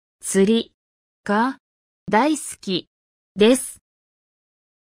は釣りが大好きです。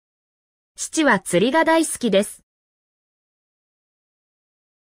父は釣りが大好きです。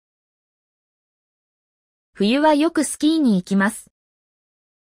冬はよくスキーに行きます。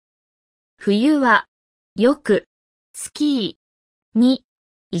冬はよくスキーに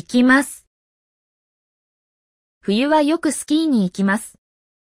行きます。冬はよくスキーに行きます。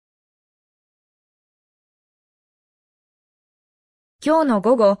今日の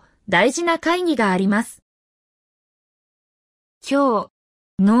午後、大事な会議があります。今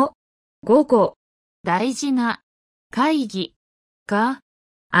日の午後、大事な会議が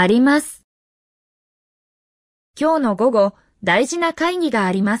あります。今日の午後、大事な会議が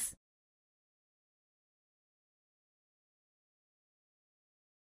あります。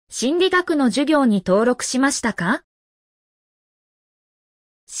心理学の授業に登録しましたか？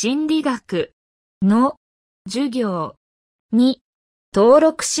心理学の授業に登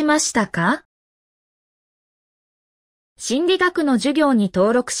録しましたか？心理学の授業に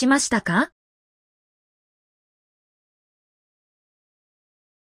登録しましたか？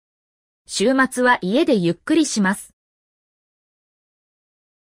週末は家でゆっくりします。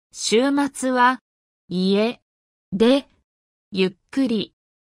週末は家でゆっくり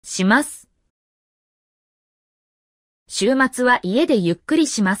します。週末は家でゆっくり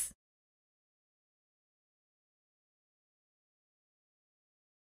します。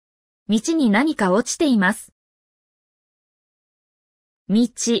道に何か落ちています。道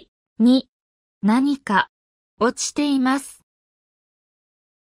に何か落ちています。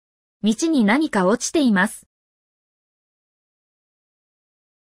道に何か落ちています。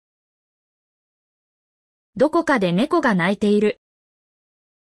どこかで猫が鳴いている。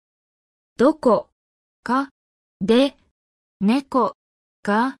どこかで猫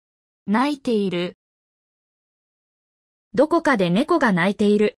が鳴いている。どこかで猫が鳴いて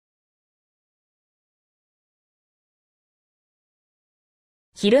いる。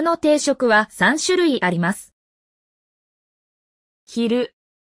昼の定食は3種類あります。昼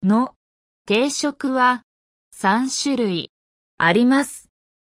の定食は3種類あります。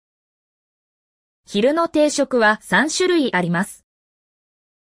昼の定食は3種類あります。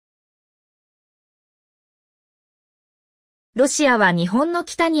ロシアは日本の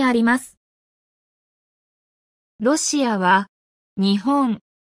北にあります。ロシアは日本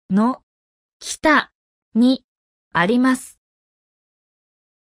の北にあります。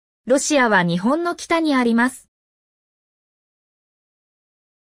ロシアは日本の北にあります。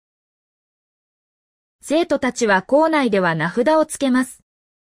生徒たちは校内では名札をつけます。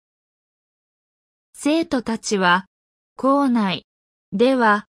生徒たちは校内で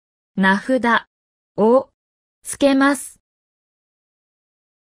は名札をつけます。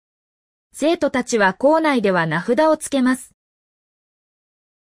生徒たちは校内では名札をつけます。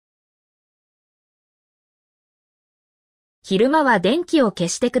昼間は電気を消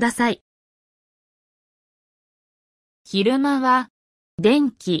してください。昼間は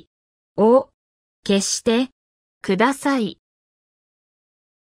電気を消してください。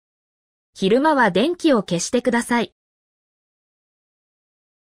昼間は電気を消してください。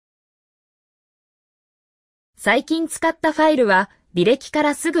最近使ったファイルは履歴か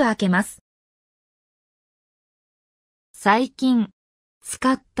らすぐ開けます。最近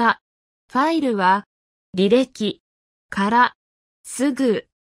使ったファイルは履歴からすぐ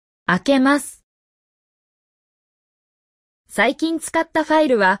開けます。最近使ったファイ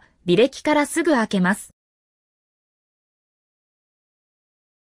ルは履歴からすぐ開けます。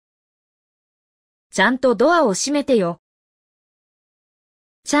ちゃんとドアを閉めてよ。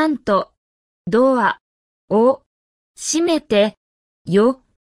ちゃんとドアを閉めてよ。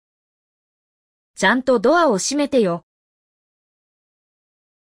ちゃんとドアを閉めてよ。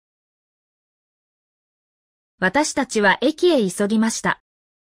私たちは駅へ急ぎました。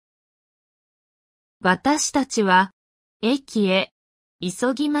私たちは駅へ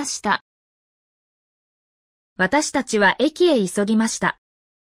急ぎました。私たちは駅へ急ぎました。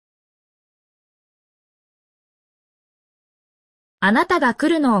あなたが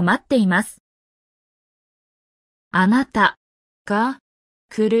来るのを待っています。あなたが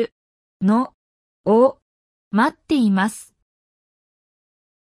来るのを待っています。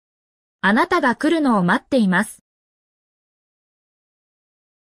あなたが来るのを待っています。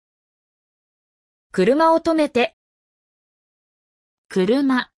車を止めて。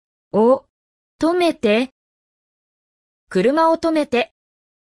車を止めて。車を止めて。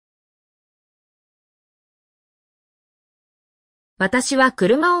私は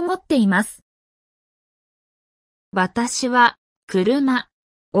車を持っています。私は車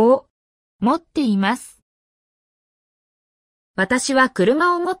を持っています。私は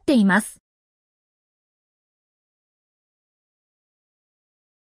車を持っています。